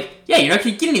 It's like, yeah, you're not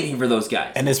going to get anything for those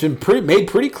guys. And it's been made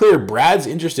pretty clear Brad's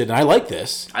interested, and I like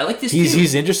this. I like this, too.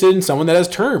 He's interested in someone that has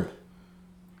term.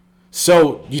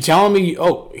 So, you telling me,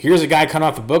 oh, here's a guy coming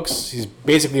off the books. He's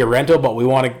basically a rental, but we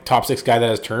want a top 6 guy that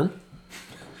has term?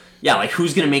 Yeah, like,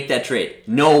 who's going to make that trade?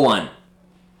 No one.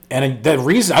 And the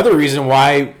other reason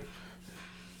why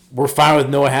we're fine with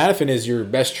Noah Hannafin as your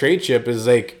best trade chip is,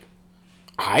 like,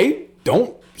 I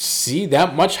don't see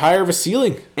that much higher of a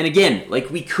ceiling. And again, like,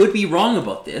 we could be wrong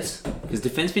about this, because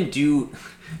defensemen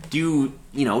do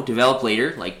develop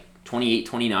later, like 28,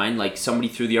 29, like somebody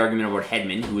threw the argument about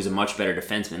Hedman, who is a much better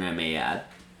defenseman, I may add.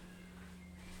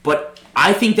 But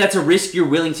I think that's a risk you're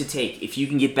willing to take if you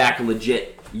can get back a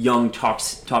legit young top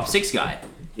 6 guy,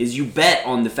 is you bet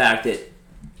on the fact that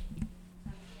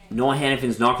Noah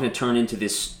Hannafin's not going to turn into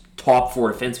this top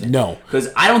 4 defenseman. No. Because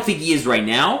I don't think he is right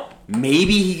now.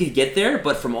 Maybe he could get there,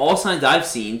 but from all signs I've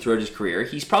seen throughout his career,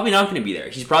 he's probably not going to be there.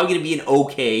 He's probably going to be an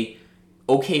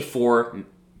okay 4.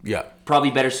 Yeah.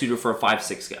 Probably better suited for a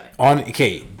 5-6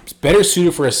 guy. Better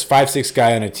suited for a 5-6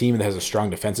 guy on a team that has a strong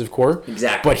defensive core.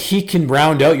 Exactly. But he can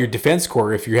round out your defense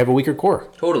core if you have a weaker core.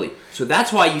 Totally. So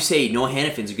that's why you say Noah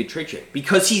Hannafin's a good trade chip.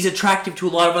 Because he's attractive to a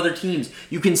lot of other teams.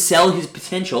 You can sell his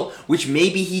potential, which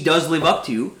maybe he does live up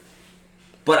to,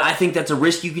 but I think that's a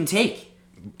risk you can take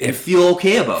and feel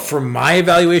okay about. For my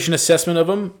evaluation assessment of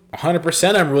him,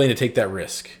 100% I'm willing to take that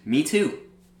risk. Me too.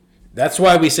 That's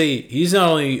why we say he's not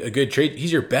only a good trade,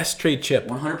 he's your best trade chip.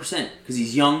 100%. Because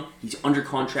he's young, he's under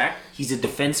contract, he's a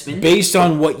defenseman. Based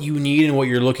on what you need and what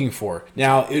you're looking for.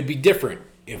 Now, it would be different.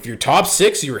 If you're top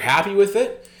 6, you were happy with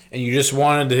it, and you just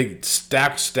wanted to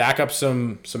stack up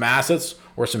some assets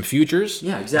or some futures.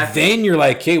 Yeah, exactly. Then you're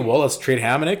like, okay, well, let's trade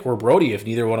Hamonic or Brody if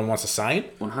neither one of them wants to sign.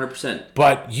 100%.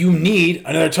 But you need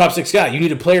another top 6 guy. You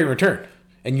need a player in return.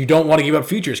 And you don't want to give up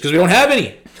futures because we don't have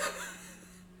any.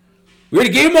 We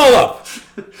already gave them all up.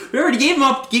 We already gave them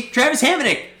up. Travis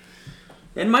Hamonic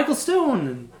and Michael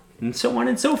Stone and so on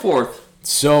and so forth.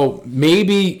 So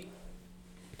maybe,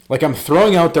 like, I'm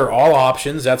throwing out there all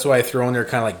options. That's why I throw in there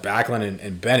kind of like Backlund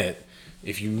and Bennett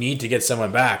if you need to get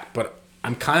someone back. But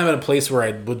I'm kind of at a place where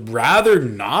I would rather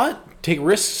not take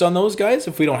risks on those guys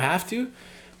if we don't have to.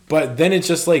 But then it's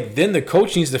just like, then the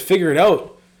coach needs to figure it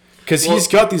out because he's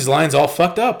got these lines all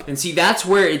fucked up. And see, that's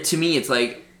where, to me, it's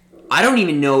like, I don't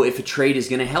even know if a trade is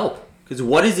going to help. Because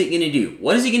what is it going to do?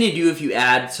 What is it going to do if you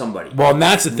add somebody? Well, and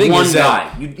that's the thing. One is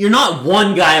guy. That You're not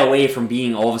one guy away from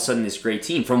being all of a sudden this great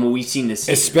team from what we've seen this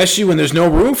season. Especially when there's no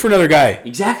room for another guy.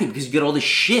 Exactly, because you got all this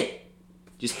shit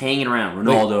just hanging around.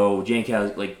 Ronaldo,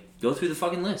 Jankowski, like, go through the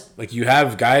fucking list. Like, you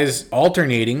have guys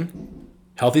alternating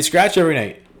healthy scratch every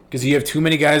night. Because you have too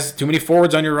many guys, too many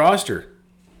forwards on your roster.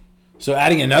 So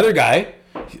adding another guy,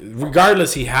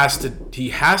 regardless, he has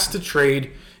to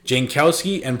trade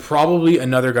Jankowski and probably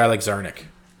another guy like Zarnik.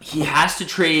 He has to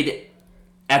trade,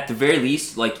 at the very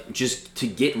least, like, just to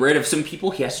get rid of some people,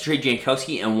 he has to trade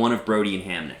Jankowski and one of Brody and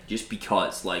Hamonic. Just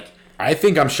because, like... I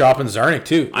think I'm shopping Zarnik,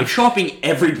 too. I'm shopping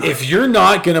everybody. If you're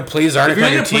not going to play Zarnik on your team... If you're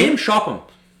not going to play him, shop him.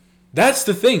 That's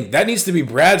the thing. That needs to be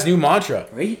Brad's new mantra.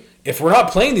 Right? If we're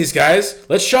not playing these guys,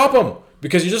 let's shop them.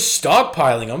 Because you're just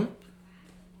stockpiling them.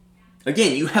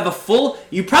 Again, you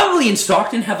probably in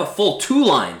Stockton have a full 2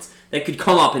 lines that could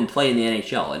come up and play in the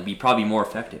NHL and be probably more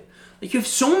effective. Like, you have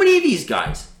so many of these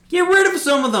guys. Get rid of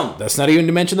some of them. That's not even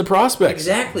to mention the prospects.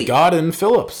 Exactly. God and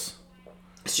Phillips.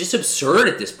 It's just absurd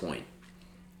at this point.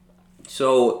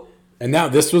 So... And now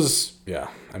this was... Yeah,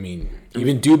 I mean,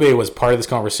 even Dubé was part of this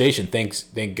conversation.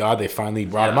 Thank God they finally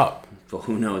brought him up. Well,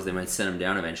 who knows? They might send him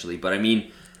down eventually. But, I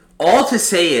mean, all to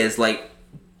say is, like...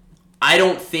 I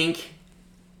don't think,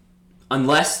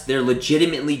 unless they're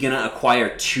legitimately going to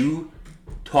acquire 2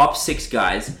 top 6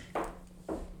 guys,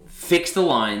 fix the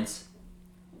lines,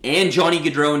 and Johnny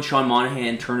Gaudreau and Sean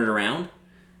Monahan turn it around,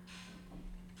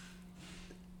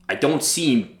 I don't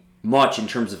see much in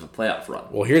terms of a playoff run.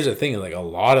 Well, here's the thing. Like, a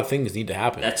lot of things need to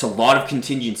happen. That's a lot of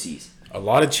contingencies. A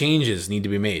lot of changes need to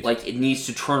be made. Like, it needs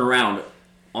to turn around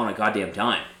on a goddamn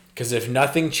dime. Because if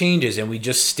nothing changes and we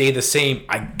just stay the same,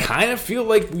 I kind of feel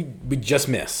like we just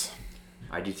miss.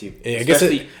 I do too. I guess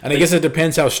it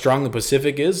depends how strong the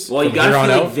Pacific is. Well, you gotta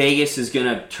feel like Vegas is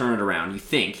gonna turn it around. You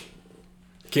think?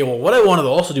 Okay. Well, what I wanted to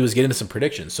also do is get into some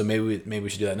predictions. So maybe we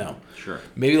should do that now. Sure.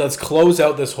 Maybe let's close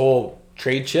out this whole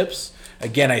trade chips.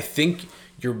 Again, I think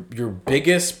your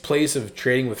biggest place of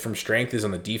trading from strength is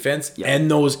on the defense and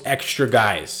those extra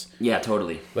guys. Yeah,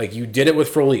 totally. Like, you did it with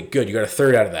Froley. Good. You got a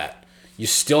third out of that. You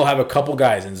still have a couple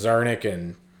guys in Zarnik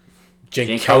and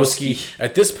Jankowski.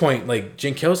 At this point, like,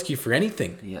 Jankowski for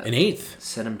anything. Yeah. An 8th.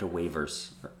 Send him to waivers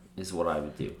is what I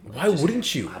would do. Why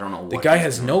wouldn't you? I don't know. The guy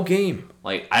has no game.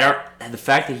 Like, the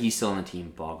fact that he's still on the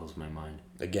team boggles my mind.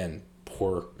 Again,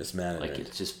 poor mismanagement. Like,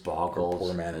 it just boggles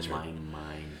poor management. my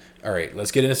mind. All right, let's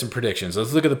get into some predictions.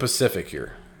 Let's look at the Pacific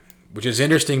here, which is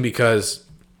interesting because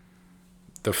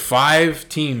the 5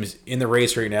 teams in the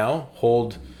race right now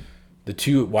hold the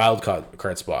 2 wild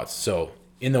card spots. So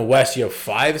in the West, you have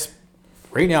 5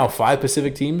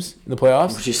 Pacific teams in the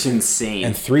playoffs, which is insane,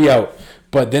 and 3 out.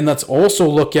 But then let's also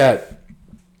look at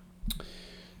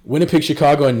Winnipeg,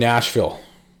 Chicago, and Nashville.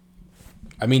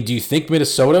 I mean, do you think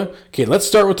Minnesota? Okay, let's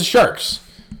start with the Sharks.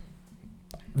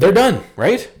 They're done,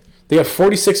 right? They have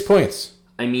 46 points.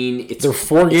 I mean, they're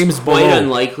 4 games below. It's quite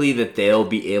unlikely that they'll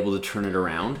be able to turn it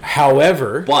around.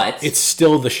 However, it's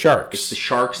still the Sharks. It's the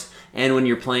Sharks, and when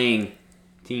you're playing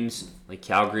teams like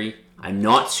Calgary, I'm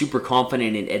not super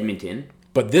confident in Edmonton.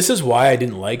 But this is why I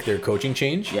didn't like their coaching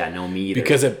change. Yeah, no, me either.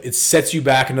 Because it sets you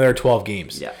back another 12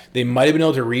 games. Yeah. They might have been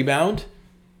able to rebound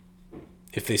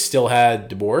if they still had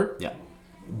DeBoer. Yeah.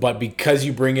 But because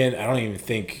you bring in, I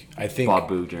think Bob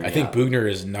Boughner. I think Boughner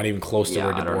is not even close to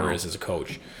where DeBoer is as a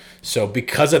coach. So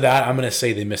because of that, I'm going to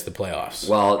say they missed the playoffs.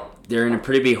 Well, they're in a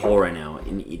pretty big hole right now.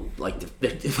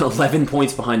 They're 11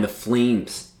 points behind the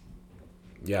Flames.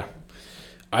 Yeah.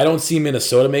 I don't see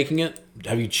Minnesota making it.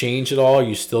 Have you changed at all? Are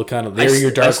you still kind of there?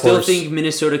 Your dark horse. I still think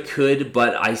Minnesota could,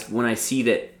 but when I see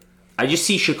that, I just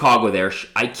see Chicago there.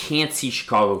 I can't see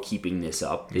Chicago keeping this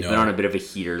up. They've been on a bit of a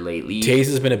heater lately. Taves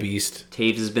has been a beast.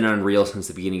 Taves has been unreal since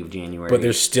the beginning of January. But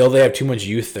they have too much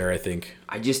youth there, I think.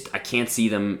 I can't see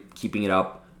them keeping it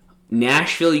up.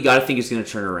 Nashville, you got to think is going to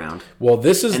turn around. Well,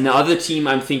 and the other team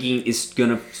I'm thinking is going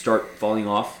to start falling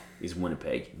off is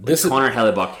Winnipeg. Connor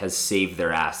Hellebuck has saved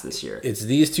their ass this year. It's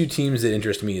these 2 teams that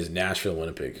interest me is Nashville and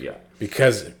Winnipeg. Yeah.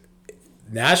 Because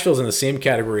Nashville's in the same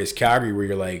category as Calgary where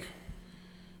you're like,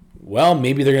 well,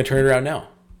 maybe they're going to turn it around now.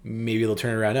 Maybe they'll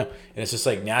turn it around now. And it's just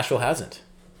like Nashville hasn't.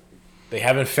 They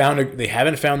haven't found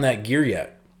that gear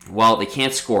yet. Well, they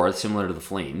can't score, similar to the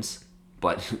Flames,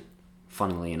 but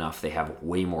funnily enough, they have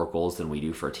way more goals than we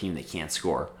do for a team that can't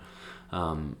score.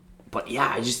 But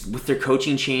yeah, with their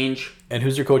coaching change. And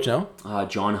who's their coach now?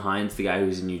 John Hines, the guy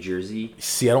who's in New Jersey.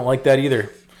 See, I don't like that either.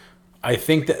 I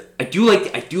think that I do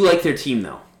like their team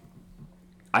though.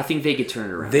 I think they could turn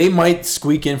it around. They might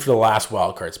squeak in for the last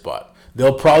wild card spot.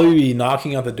 They'll probably be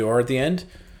knocking out the door at the end.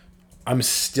 I'm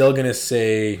still gonna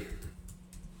say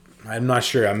I'm not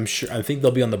sure. I think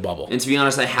they'll be on the bubble. And to be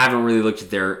honest, I haven't really looked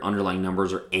at their underlying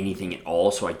numbers or anything at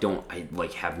all, so I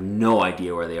have no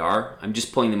idea where they are. I'm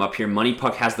just pulling them up here. Money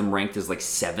Puck has them ranked as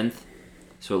 7th.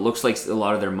 So it looks like a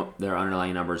lot of their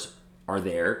underlying numbers are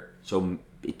there. So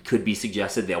it could be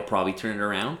suggested they'll probably turn it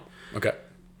around. Okay.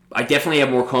 I definitely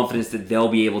have more confidence that they'll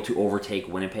be able to overtake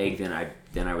Winnipeg than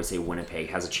I would say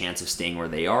Winnipeg has a chance of staying where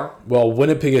they are. Well,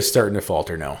 Winnipeg is starting to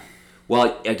falter now.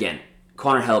 Well, again,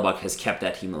 Connor Hellebuck has kept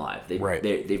that team alive. Right.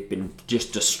 They've been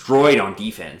just destroyed on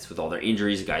defense with all their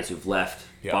injuries, the guys who've left,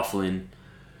 Bufflin.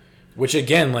 Which,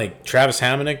 again, Travis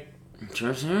Hamonic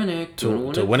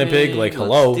to Winnipeg,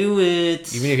 hello. Let's do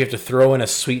it. Even if you have to throw in a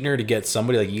sweetener to get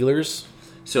somebody like Ehlers.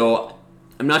 So,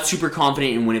 I'm not super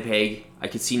confident in Winnipeg. I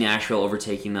could see Nashville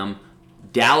overtaking them.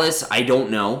 Dallas, I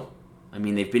don't know. I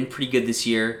mean, they've been pretty good this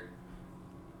year.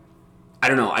 I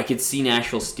don't know. I could see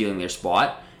Nashville stealing their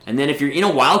spot. And then if you're in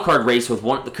a wild card race with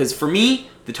one... Because for me,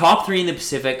 the top 3 in the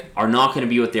Pacific are not going to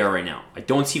be what they are right now. I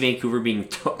don't see Vancouver being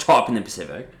top in the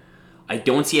Pacific. I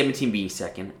don't see Edmonton being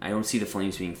 2nd. I don't see the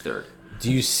Flames being 3rd.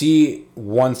 Do you see,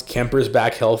 once Kemper's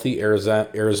back healthy, Arizona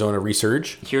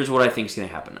resurge? Here's what I think is going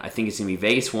to happen. I think it's going to be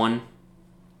Vegas 1,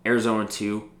 Arizona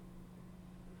 2.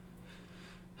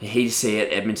 I hate to say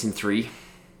it, Edmonton 3.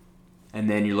 And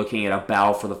then you're looking at a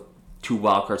battle for the 2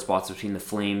 wildcard spots between the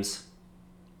Flames,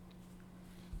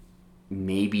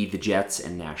 maybe the Jets,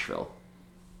 and Nashville.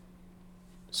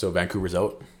 So Vancouver's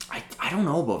out? I don't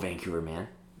know about Vancouver, man.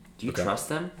 Do you trust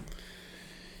them?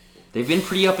 They've been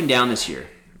pretty up and down this year.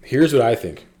 Here's what I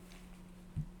think.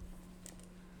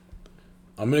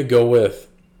 I'm going to go with...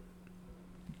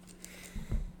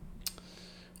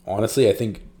 Honestly, I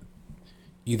think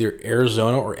either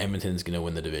Arizona or Edmonton is going to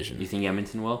win the division. You think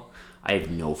Edmonton will? I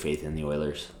have no faith in the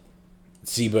Oilers.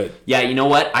 See, but... Yeah, you know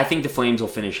what? I think the Flames will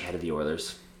finish ahead of the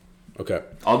Oilers. Okay.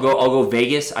 I'll go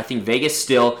Vegas. I think Vegas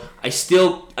still... I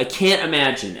can't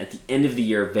imagine at the end of the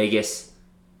year Vegas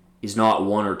is not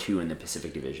 1 or 2 in the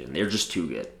Pacific Division. They're just too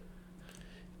good.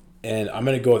 And I'm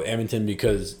going to go with Edmonton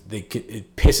because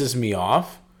it pisses me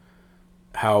off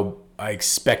how I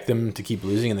expect them to keep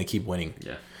losing and they keep winning.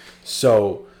 Yeah.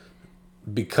 So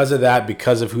because of that,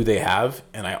 because of who they have,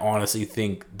 and I honestly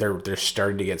think they're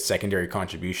starting to get secondary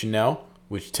contribution now,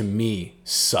 which to me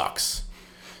sucks.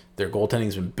 Their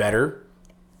goaltending's been better.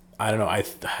 I don't know. I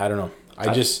don't know.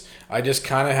 I just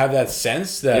kind of have that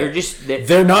sense that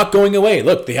they're not going away.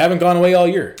 Look, they haven't gone away all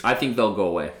year. I think they'll go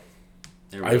away.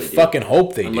 I fucking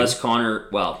hope they do. Unless Connor,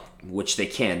 which they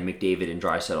can, McDavid and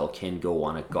Draisaitl can go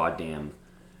on a goddamn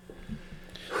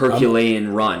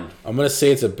Herculean run. I'm going to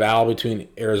say it's a battle between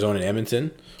Arizona and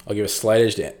Edmonton. I'll give a slight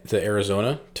edge to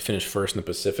Arizona to finish first in the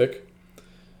Pacific.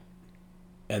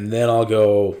 And then I'll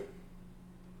go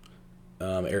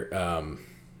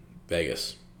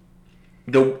Vegas.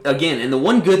 And the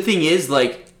one good thing is,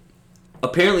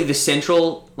 apparently the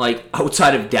Central,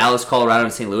 outside of Dallas, Colorado,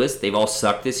 and St. Louis, they've all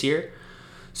sucked this year.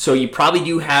 So you probably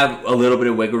do have a little bit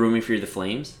of wiggle room if you're the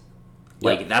Flames.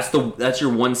 Yep. That's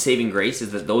your one saving grace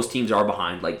is that those teams are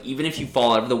behind. Even if you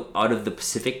fall out of the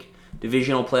Pacific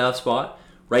divisional playoff spot,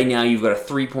 right now you've got a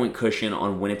 3-point cushion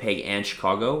on Winnipeg and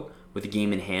Chicago with a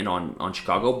game in hand on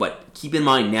Chicago. But keep in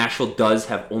mind, Nashville does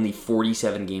have only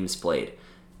 47 games played.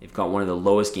 They've got one of the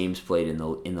lowest games played in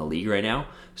the league right now.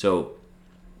 So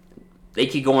they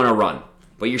could go on a run,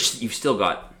 but you've still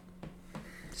got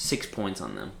 6 points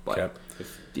on them. But yep.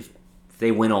 if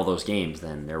they win all those games,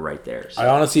 then they're right there. So. I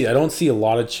don't see a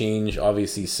lot of change.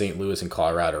 Obviously, St. Louis and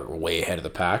Colorado are way ahead of the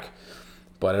pack,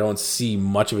 but I don't see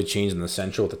much of a change in the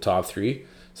Central with the top 3: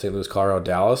 St. Louis, Colorado,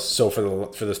 Dallas. So for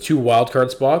those 2 wildcard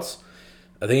spots,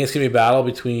 I think it's gonna be a battle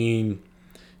between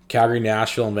Calgary,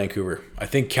 Nashville, and Vancouver. I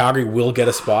think Calgary will get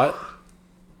a spot.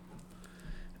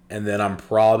 And then I'm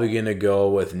probably going to go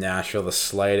with Nashville, the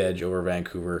slight edge over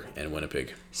Vancouver and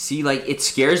Winnipeg. See, it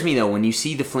scares me, though, when you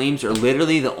see the Flames are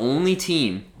literally the only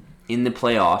team in the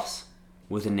playoffs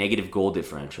with a negative goal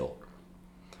differential.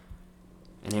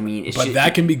 And I mean,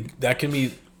 that can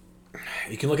be.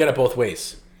 You can look at it both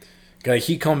ways. Gotta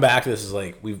keep coming back to this.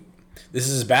 This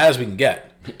is as bad as we can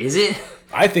get. Is it?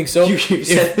 I think so. You've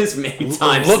said this many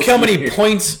times. Look how many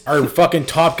points our fucking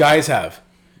top guys have.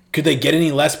 Could they get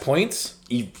any less points?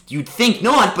 You'd think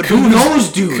not, but who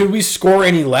knows, dude? Could we score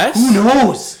any less? Who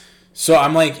knows? So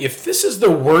I'm if this is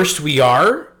the worst we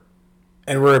are,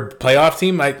 and we're a playoff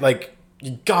team,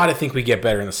 you gotta think we get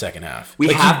better in the second half.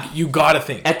 You gotta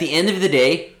think. At the end of the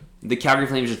day, the Calgary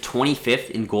Flames are 25th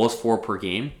in goals for per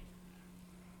game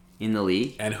in the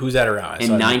league. And who's that around?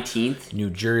 And 19th, New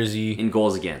Jersey, in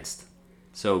goals against.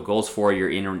 So goals for, you're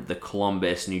in the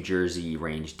Columbus, New Jersey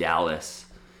range, Dallas,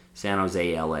 San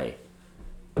Jose, LA.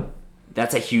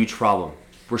 That's a huge problem.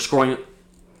 We're scoring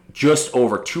just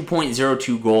over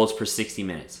 2.02 goals per 60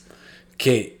 minutes.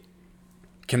 Okay,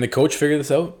 can the coach figure this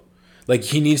out?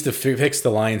 He needs to fix the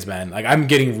lines, man. I'm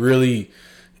getting really...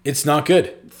 It's not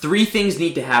good. 3 things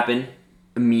need to happen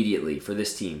immediately for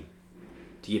this team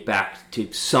to get back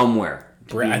to somewhere.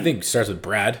 I think it starts with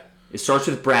Brad. It starts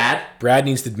with Brad. Brad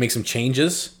needs to make some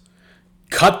changes.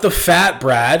 Cut the fat,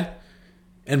 Brad,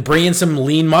 and bring in some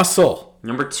lean muscle.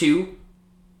 Number 2,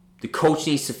 the coach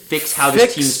needs to fix how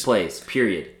this team plays,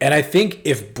 period. And I think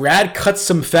if Brad cuts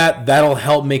some fat, that'll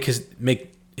help make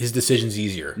his decisions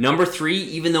easier. Number 3,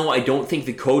 even though I don't think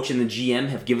the coach and the GM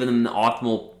have given them the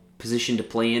optimal position to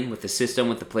play in with the system,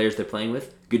 with the players they're playing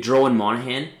with, Gaudreau and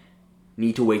Monahan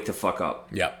need to wake the fuck up.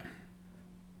 Yeah.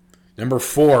 Number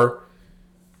 4,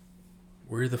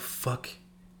 where the fuck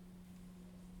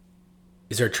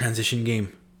is our transition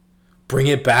game? Bring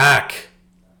it back.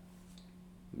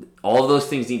 All of those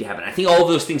things need to happen. I think all of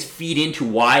those things feed into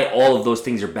why all of those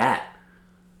things are bad.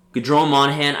 Gaudreau and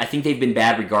Monahan, I think they've been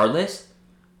bad regardless.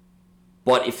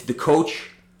 But if the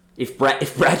coach, if Brad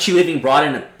Treliving brought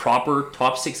in a proper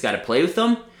top 6 guy to play with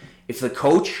them, if the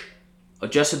coach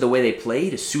adjusted the way they play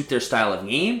to suit their style of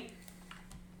game,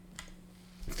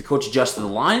 if the coach adjusted the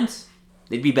lines,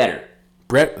 they'd be better.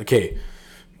 Brett, okay.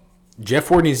 Jeff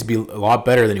Ford needs to be a lot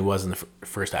better than he was in the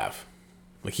first half.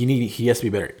 Like he has to be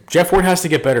better. Jeff Ford has to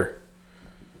get better.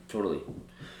 Totally.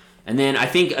 And then I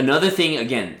think another thing,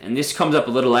 again, and this comes up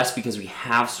a little less because we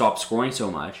have stopped scoring so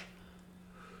much.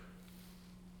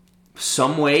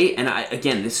 Some way, and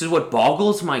again, this is what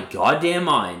boggles my goddamn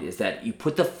mind, is that you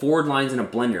put the forward lines in a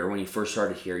blender when you first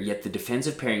started here, yet the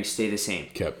defensive pairings stay the same.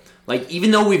 Yep. Like, even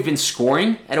though we've been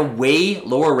scoring at a way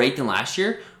lower rate than last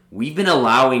year, we've been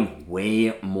allowing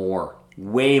way more.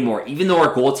 Way more. Even though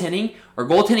our goaltending,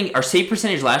 our save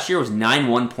percentage last year was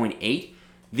 91.8.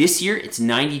 This year, it's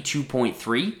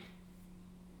 92.3.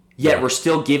 Yet we're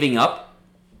still giving up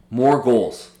more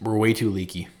goals. We're way too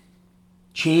leaky.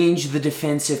 Change the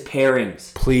defensive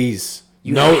pairings. Please.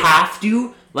 You have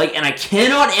to, and I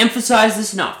cannot emphasize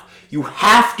this enough, you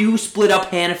have to split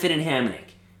up Hanifin and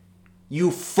Hamonic.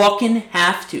 You fucking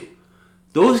have to.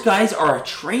 Those guys are a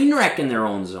train wreck in their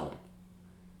own zone.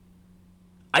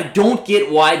 I don't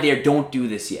get why they don't do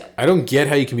this yet. I don't get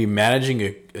how you can be managing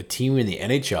a team in the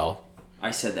NHL.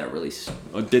 I said that really.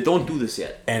 They don't do this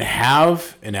yet. And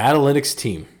have an analytics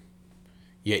team,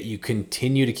 yet you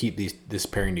continue to keep this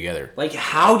pairing together. Like,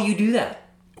 how do you do that?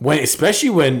 Especially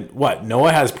when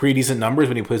Noah has pretty decent numbers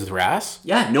when he plays with Rass.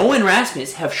 Yeah, Noah and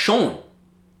Rasmus have shown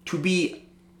to be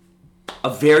a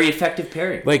very effective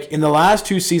pairing. Like in the last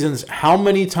 2 seasons, how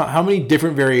many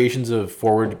different variations of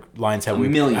forward lines have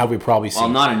we probably seen? Well,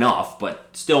 not enough, but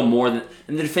still more than.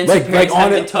 And the defensive pairings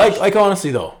have been touched. Like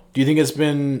honestly though, do you think it's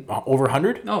been over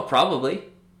 100? No, probably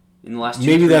in the last 2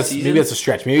 seasons. Maybe that's a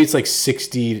stretch. Maybe it's like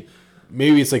 60.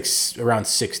 Maybe it's like around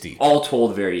 60. All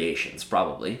told variations,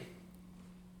 probably.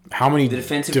 How many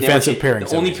defensive pairings?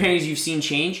 The only pairings you've seen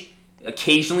change.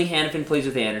 Occasionally, Hanifin plays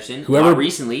with Anderson. Not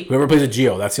recently. Whoever plays with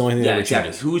Gio, that's the only thing that ever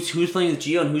changes. Who's playing with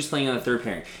Gio and who's playing on the third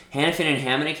pairing? Hanifin and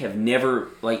Hamonic have never,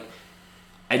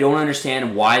 I don't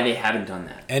understand why they haven't done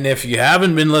that. And if you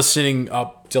haven't been listening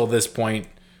up till this point,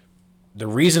 the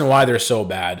reason why they're so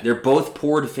bad. They're both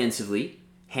poor defensively.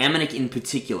 Hamonic in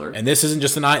particular. And this isn't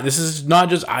just this is not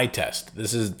just eye test.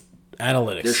 This is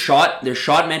analytics. Their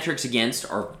shot metrics against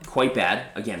are quite bad.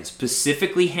 Again,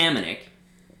 specifically Hamonic.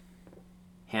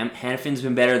 Hanifin's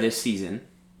been better this season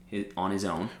on his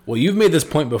own. Well, you've made this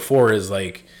point before, is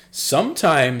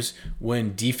sometimes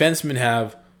when defensemen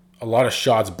have a lot of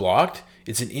shots blocked,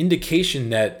 it's an indication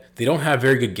that they don't have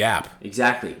very good gap.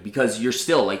 Exactly, because you're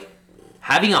still,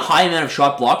 having a high amount of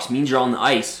shot blocks means you're on the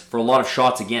ice for a lot of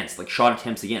shots against, shot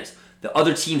attempts against. The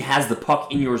other team has the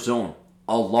puck in your zone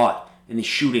a lot, and is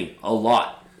shooting a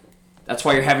lot. That's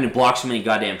why you're having to block so many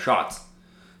goddamn shots.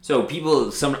 So you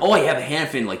have a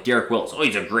Hanifin like Derek Wills. Oh,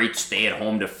 he's a great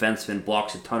stay-at-home defenseman,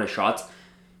 blocks a ton of shots.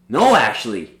 No,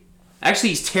 actually. Actually,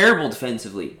 he's terrible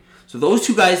defensively. So those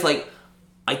two guys,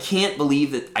 I can't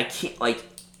believe that,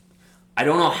 I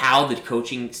don't know how the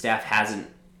coaching staff hasn't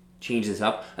changed this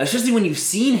up. Especially when you've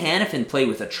seen Hanifin play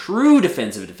with a true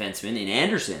defensive defenseman in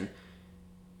Anderson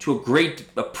to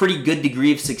a pretty good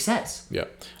degree of success. Yeah.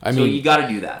 So you got to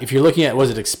do that. If you're looking at,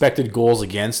 was it expected goals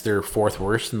against, they're 4th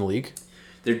worst in the league?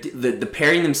 The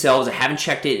pairing themselves, I haven't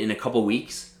checked it in a couple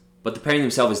weeks, but the pairing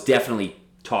themselves is definitely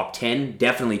top 10,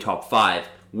 definitely top 5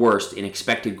 worst in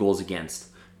expected goals against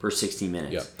per 60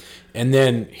 minutes. Yeah. And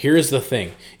then here's the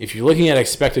thing. If you're looking at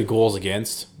expected goals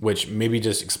against, which maybe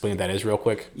just explain what that is real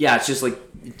quick. Yeah, it's just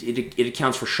it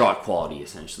accounts for shot quality,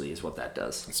 essentially, is what that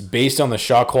does. It's based on the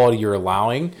shot quality you're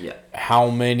allowing, yeah, how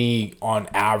many on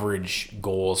average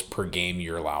goals per game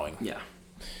you're allowing. Yeah.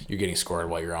 You're getting scored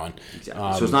while you're on.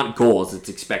 Exactly. So it's not goals, it's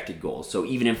expected goals. So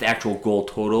even if the actual goal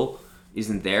total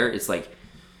isn't there, it's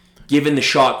given the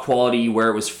shot quality, where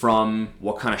it was from,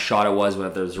 what kind of shot it was,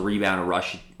 whether it was a rebound or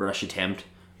rush attempt,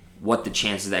 what the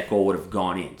chances that goal would have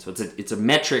gone in. So it's a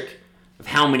metric of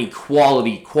how many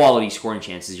quality scoring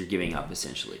chances you're giving up,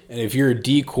 essentially. And if you're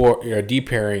a D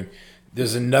pairing,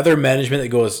 there's another management that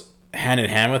goes hand in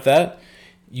hand with that.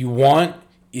 You want,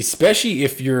 especially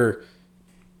if your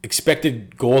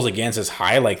expected goals against is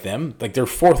high like them, they're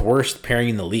 4th worst pairing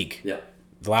in the league. Yeah.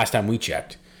 The last time we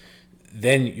checked.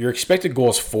 Then your expected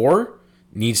goals for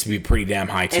needs to be pretty damn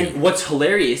high too. And what's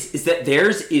hilarious is that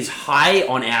theirs is high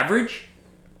on average,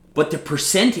 but the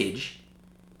percentage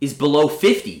is below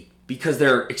 50 because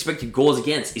their expected goals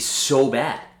against is so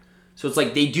bad. So it's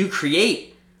they do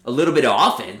create a little bit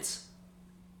of offense,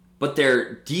 but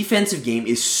their defensive game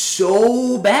is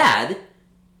so bad,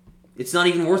 it's not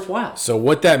even worthwhile. So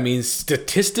what that means,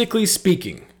 statistically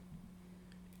speaking,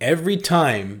 every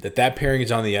time that pairing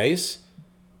is on the ice,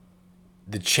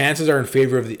 the chances are in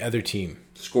favor of the other team.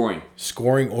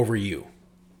 Scoring over you.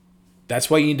 That's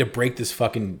why you need to break this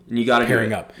fucking and you gotta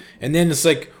pairing up. And then it's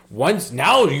once,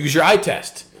 now use your eye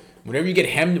test. Whenever you get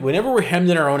hemmed, whenever we're hemmed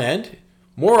in our own end,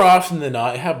 more often than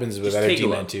not, it happens with other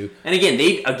team end too. And again,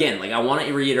 I want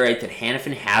to reiterate that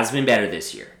Hanifin has been better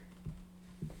this year.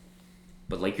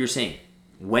 But like you're saying,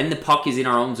 when the puck is in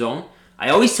our own zone, I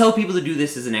always tell people to do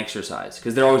this as an exercise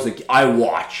because they're always like, I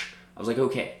watch. I was like,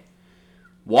 okay,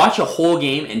 watch a whole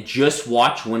game and just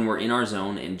watch when we're in our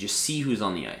zone and just see who's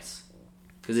on the ice.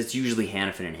 Because it's usually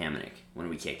Hanifin and Hamonic when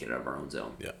we can't get out of our own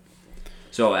zone. Yeah.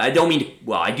 So I do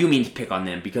mean to pick on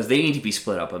them because they need to be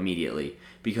split up immediately.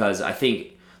 Because I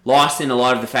think lost in a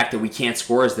lot of the fact that we can't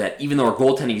score is that even though our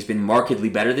goaltending has been markedly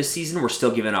better this season, we're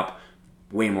still giving up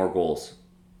way more goals.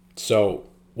 So,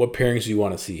 what pairings do you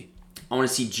want to see? I want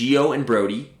to see Gio and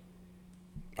Brody.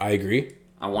 I agree.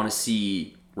 I want to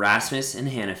see Rasmus and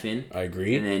Hanifin. I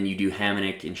agree. And then you do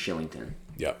Hamonic and Shillington.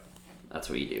 Yep. That's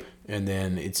what you do. And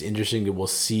then it's interesting that we'll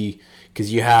see,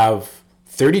 because you have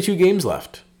 32 games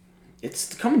left.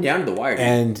 It's coming down to the wire.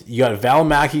 And you got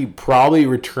Valimaki probably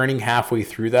returning halfway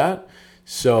through that.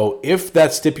 So if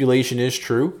that stipulation is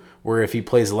true, where if he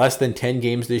plays less than 10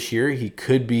 games this year, he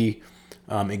could be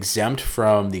exempt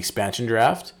from the expansion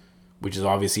draft, which is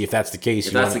obviously, if that's the case.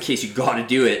 If that's the case, you got to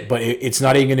do it. But it's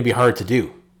not even going to be hard to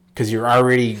do because you're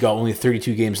already got only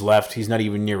 32 games left. He's not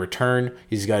even near return.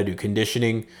 He's got to do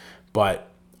conditioning.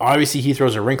 But obviously he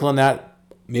throws a wrinkle in that.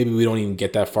 Maybe we don't even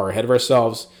get that far ahead of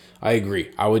ourselves. I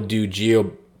agree. I would do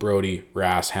Gio, Brody,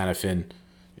 Rass, Hanifin,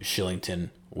 Shillington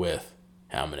with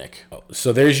Hamonic.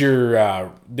 So there's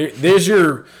your there's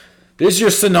your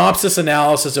synopsis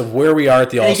analysis of where we are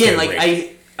at the All-Star break.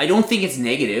 Again, I don't think it's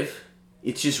negative.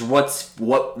 It's just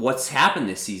what's happened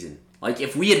this season. Like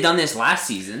if we had done this last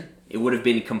season, it would have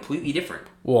been completely different.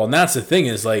 Well, and that's the thing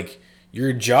is like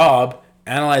your job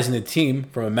analyzing the team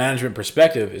from a management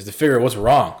perspective is to figure out what's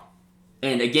wrong.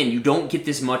 And again, you don't get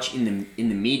this much in the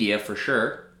media for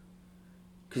sure,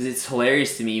 because it's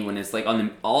hilarious to me when it's like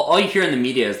all you hear in the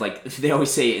media is like they always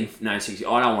say in 960,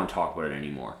 "Oh, I don't want to talk about it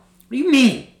anymore." What do you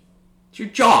mean? It's your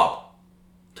job.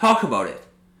 Talk about it.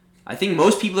 I think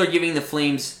most people are giving the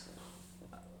Flames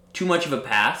too much of a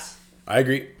pass. I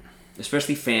agree,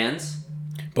 especially fans.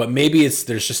 But maybe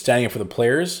they're just standing up for the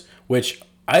players, which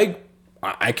I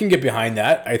can get behind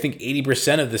that. I think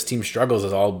 80% of this team's struggles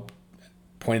is all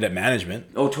pointed at management.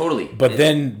 Oh, totally. But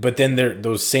then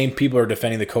those same people are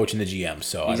defending the coach and the GM.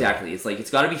 So exactly, it's like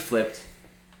it's got to be flipped.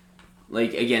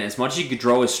 Like again, as much as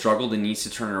Gaudreau has struggled and needs to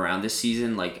turn it around this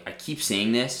season, like I keep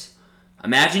saying this.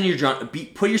 Imagine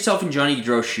put yourself in Johnny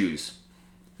Gaudreau's shoes.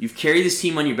 You've carried this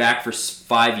team on your back for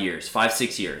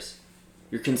 6 years.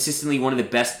 You're consistently one of the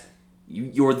best.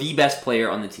 You're the best player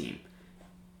on the team.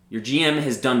 Your GM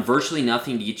has done virtually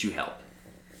nothing to get you help.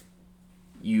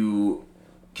 You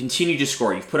continue to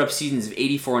score. You've put up seasons of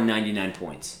 84 and 99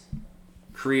 points.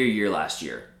 Career year last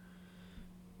year.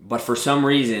 But for some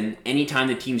reason, anytime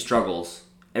the team struggles,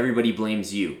 everybody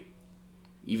blames you.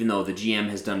 Even though the GM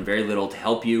has done very little to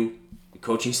help you. The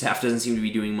coaching staff doesn't seem to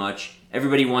be doing much.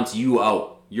 Everybody wants you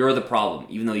out. You're the problem,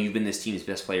 even though you've been this team's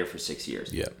best player for 6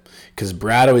 years. Yeah. Because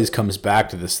Brad always comes back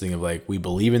to this thing of like, we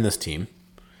believe in this team.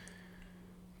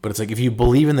 But it's like, if you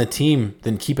believe in the team,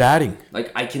 then keep adding.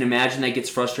 Like, I can imagine that gets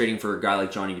frustrating for a guy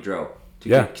like Johnny Gaudreau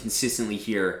to consistently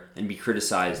hear and be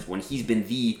criticized when he's been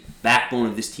the backbone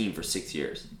of this team for 6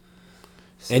 years.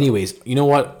 So. Anyways, you know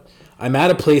what? I'm at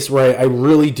a place where I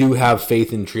really do have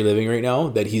faith in Tree Living right now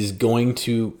that his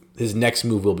next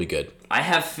move will be good. I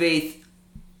have faith.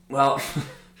 Well,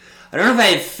 I don't know if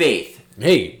I have faith.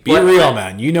 Hey, be real,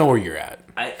 man. You know where you're at.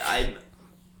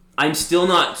 I'm still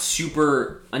not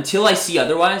super... Until I see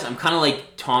otherwise, I'm kind of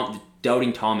like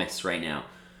doubting Thomas right now.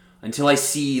 Until I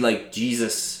see, like,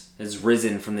 Jesus has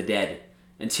risen from the dead.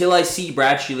 Until I see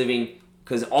Brad Treliving...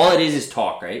 Because all it is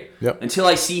talk, right? Yep. Until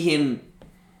I see him...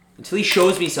 Until he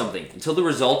shows me something. Until the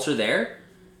results are there,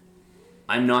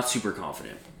 I'm not super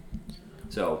confident.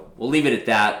 So, we'll leave it at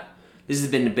that. This has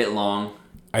been a bit long.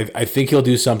 I think he'll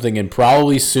do something, and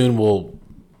probably soon we'll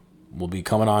be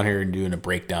coming on here and doing a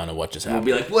breakdown of what just happened.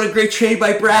 We'll be like, what a great trade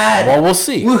by Brad. Well, we'll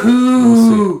see.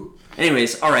 Woohoo.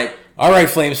 Anyways, all right. All right,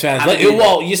 Flames fans.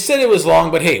 Well, you said it was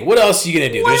long, but hey, what else are you going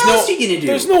to do? What else are you going to do?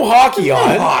 There's no hockey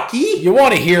on. Hockey? You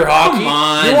want to hear hockey? Come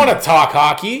on. You want to talk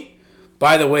hockey?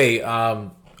 By the way,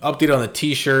 update on the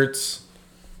T-shirts.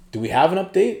 Do we have an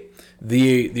update?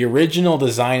 The original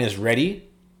design is ready.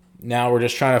 Now we're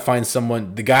just trying to find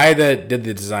someone. The guy that did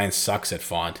the design sucks at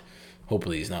font.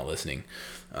 Hopefully he's not listening.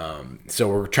 So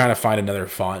we're trying to find another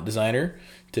font designer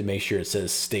to make sure it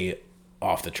says "Stay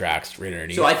off the tracks" right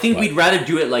underneath. So I think we'd rather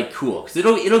do it like cool because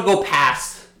it'll go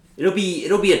past. It'll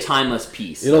be a timeless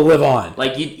piece. It'll live on.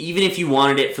 Like even if you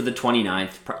wanted it for the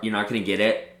 29th, you're not going to get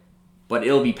it, but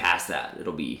it'll be past that.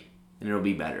 It'll be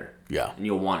better. Yeah. And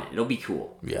you'll want it. It'll be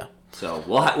cool. Yeah. So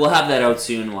we'll have that out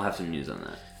soon. We'll have some news on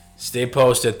that. Stay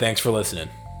posted. Thanks for listening.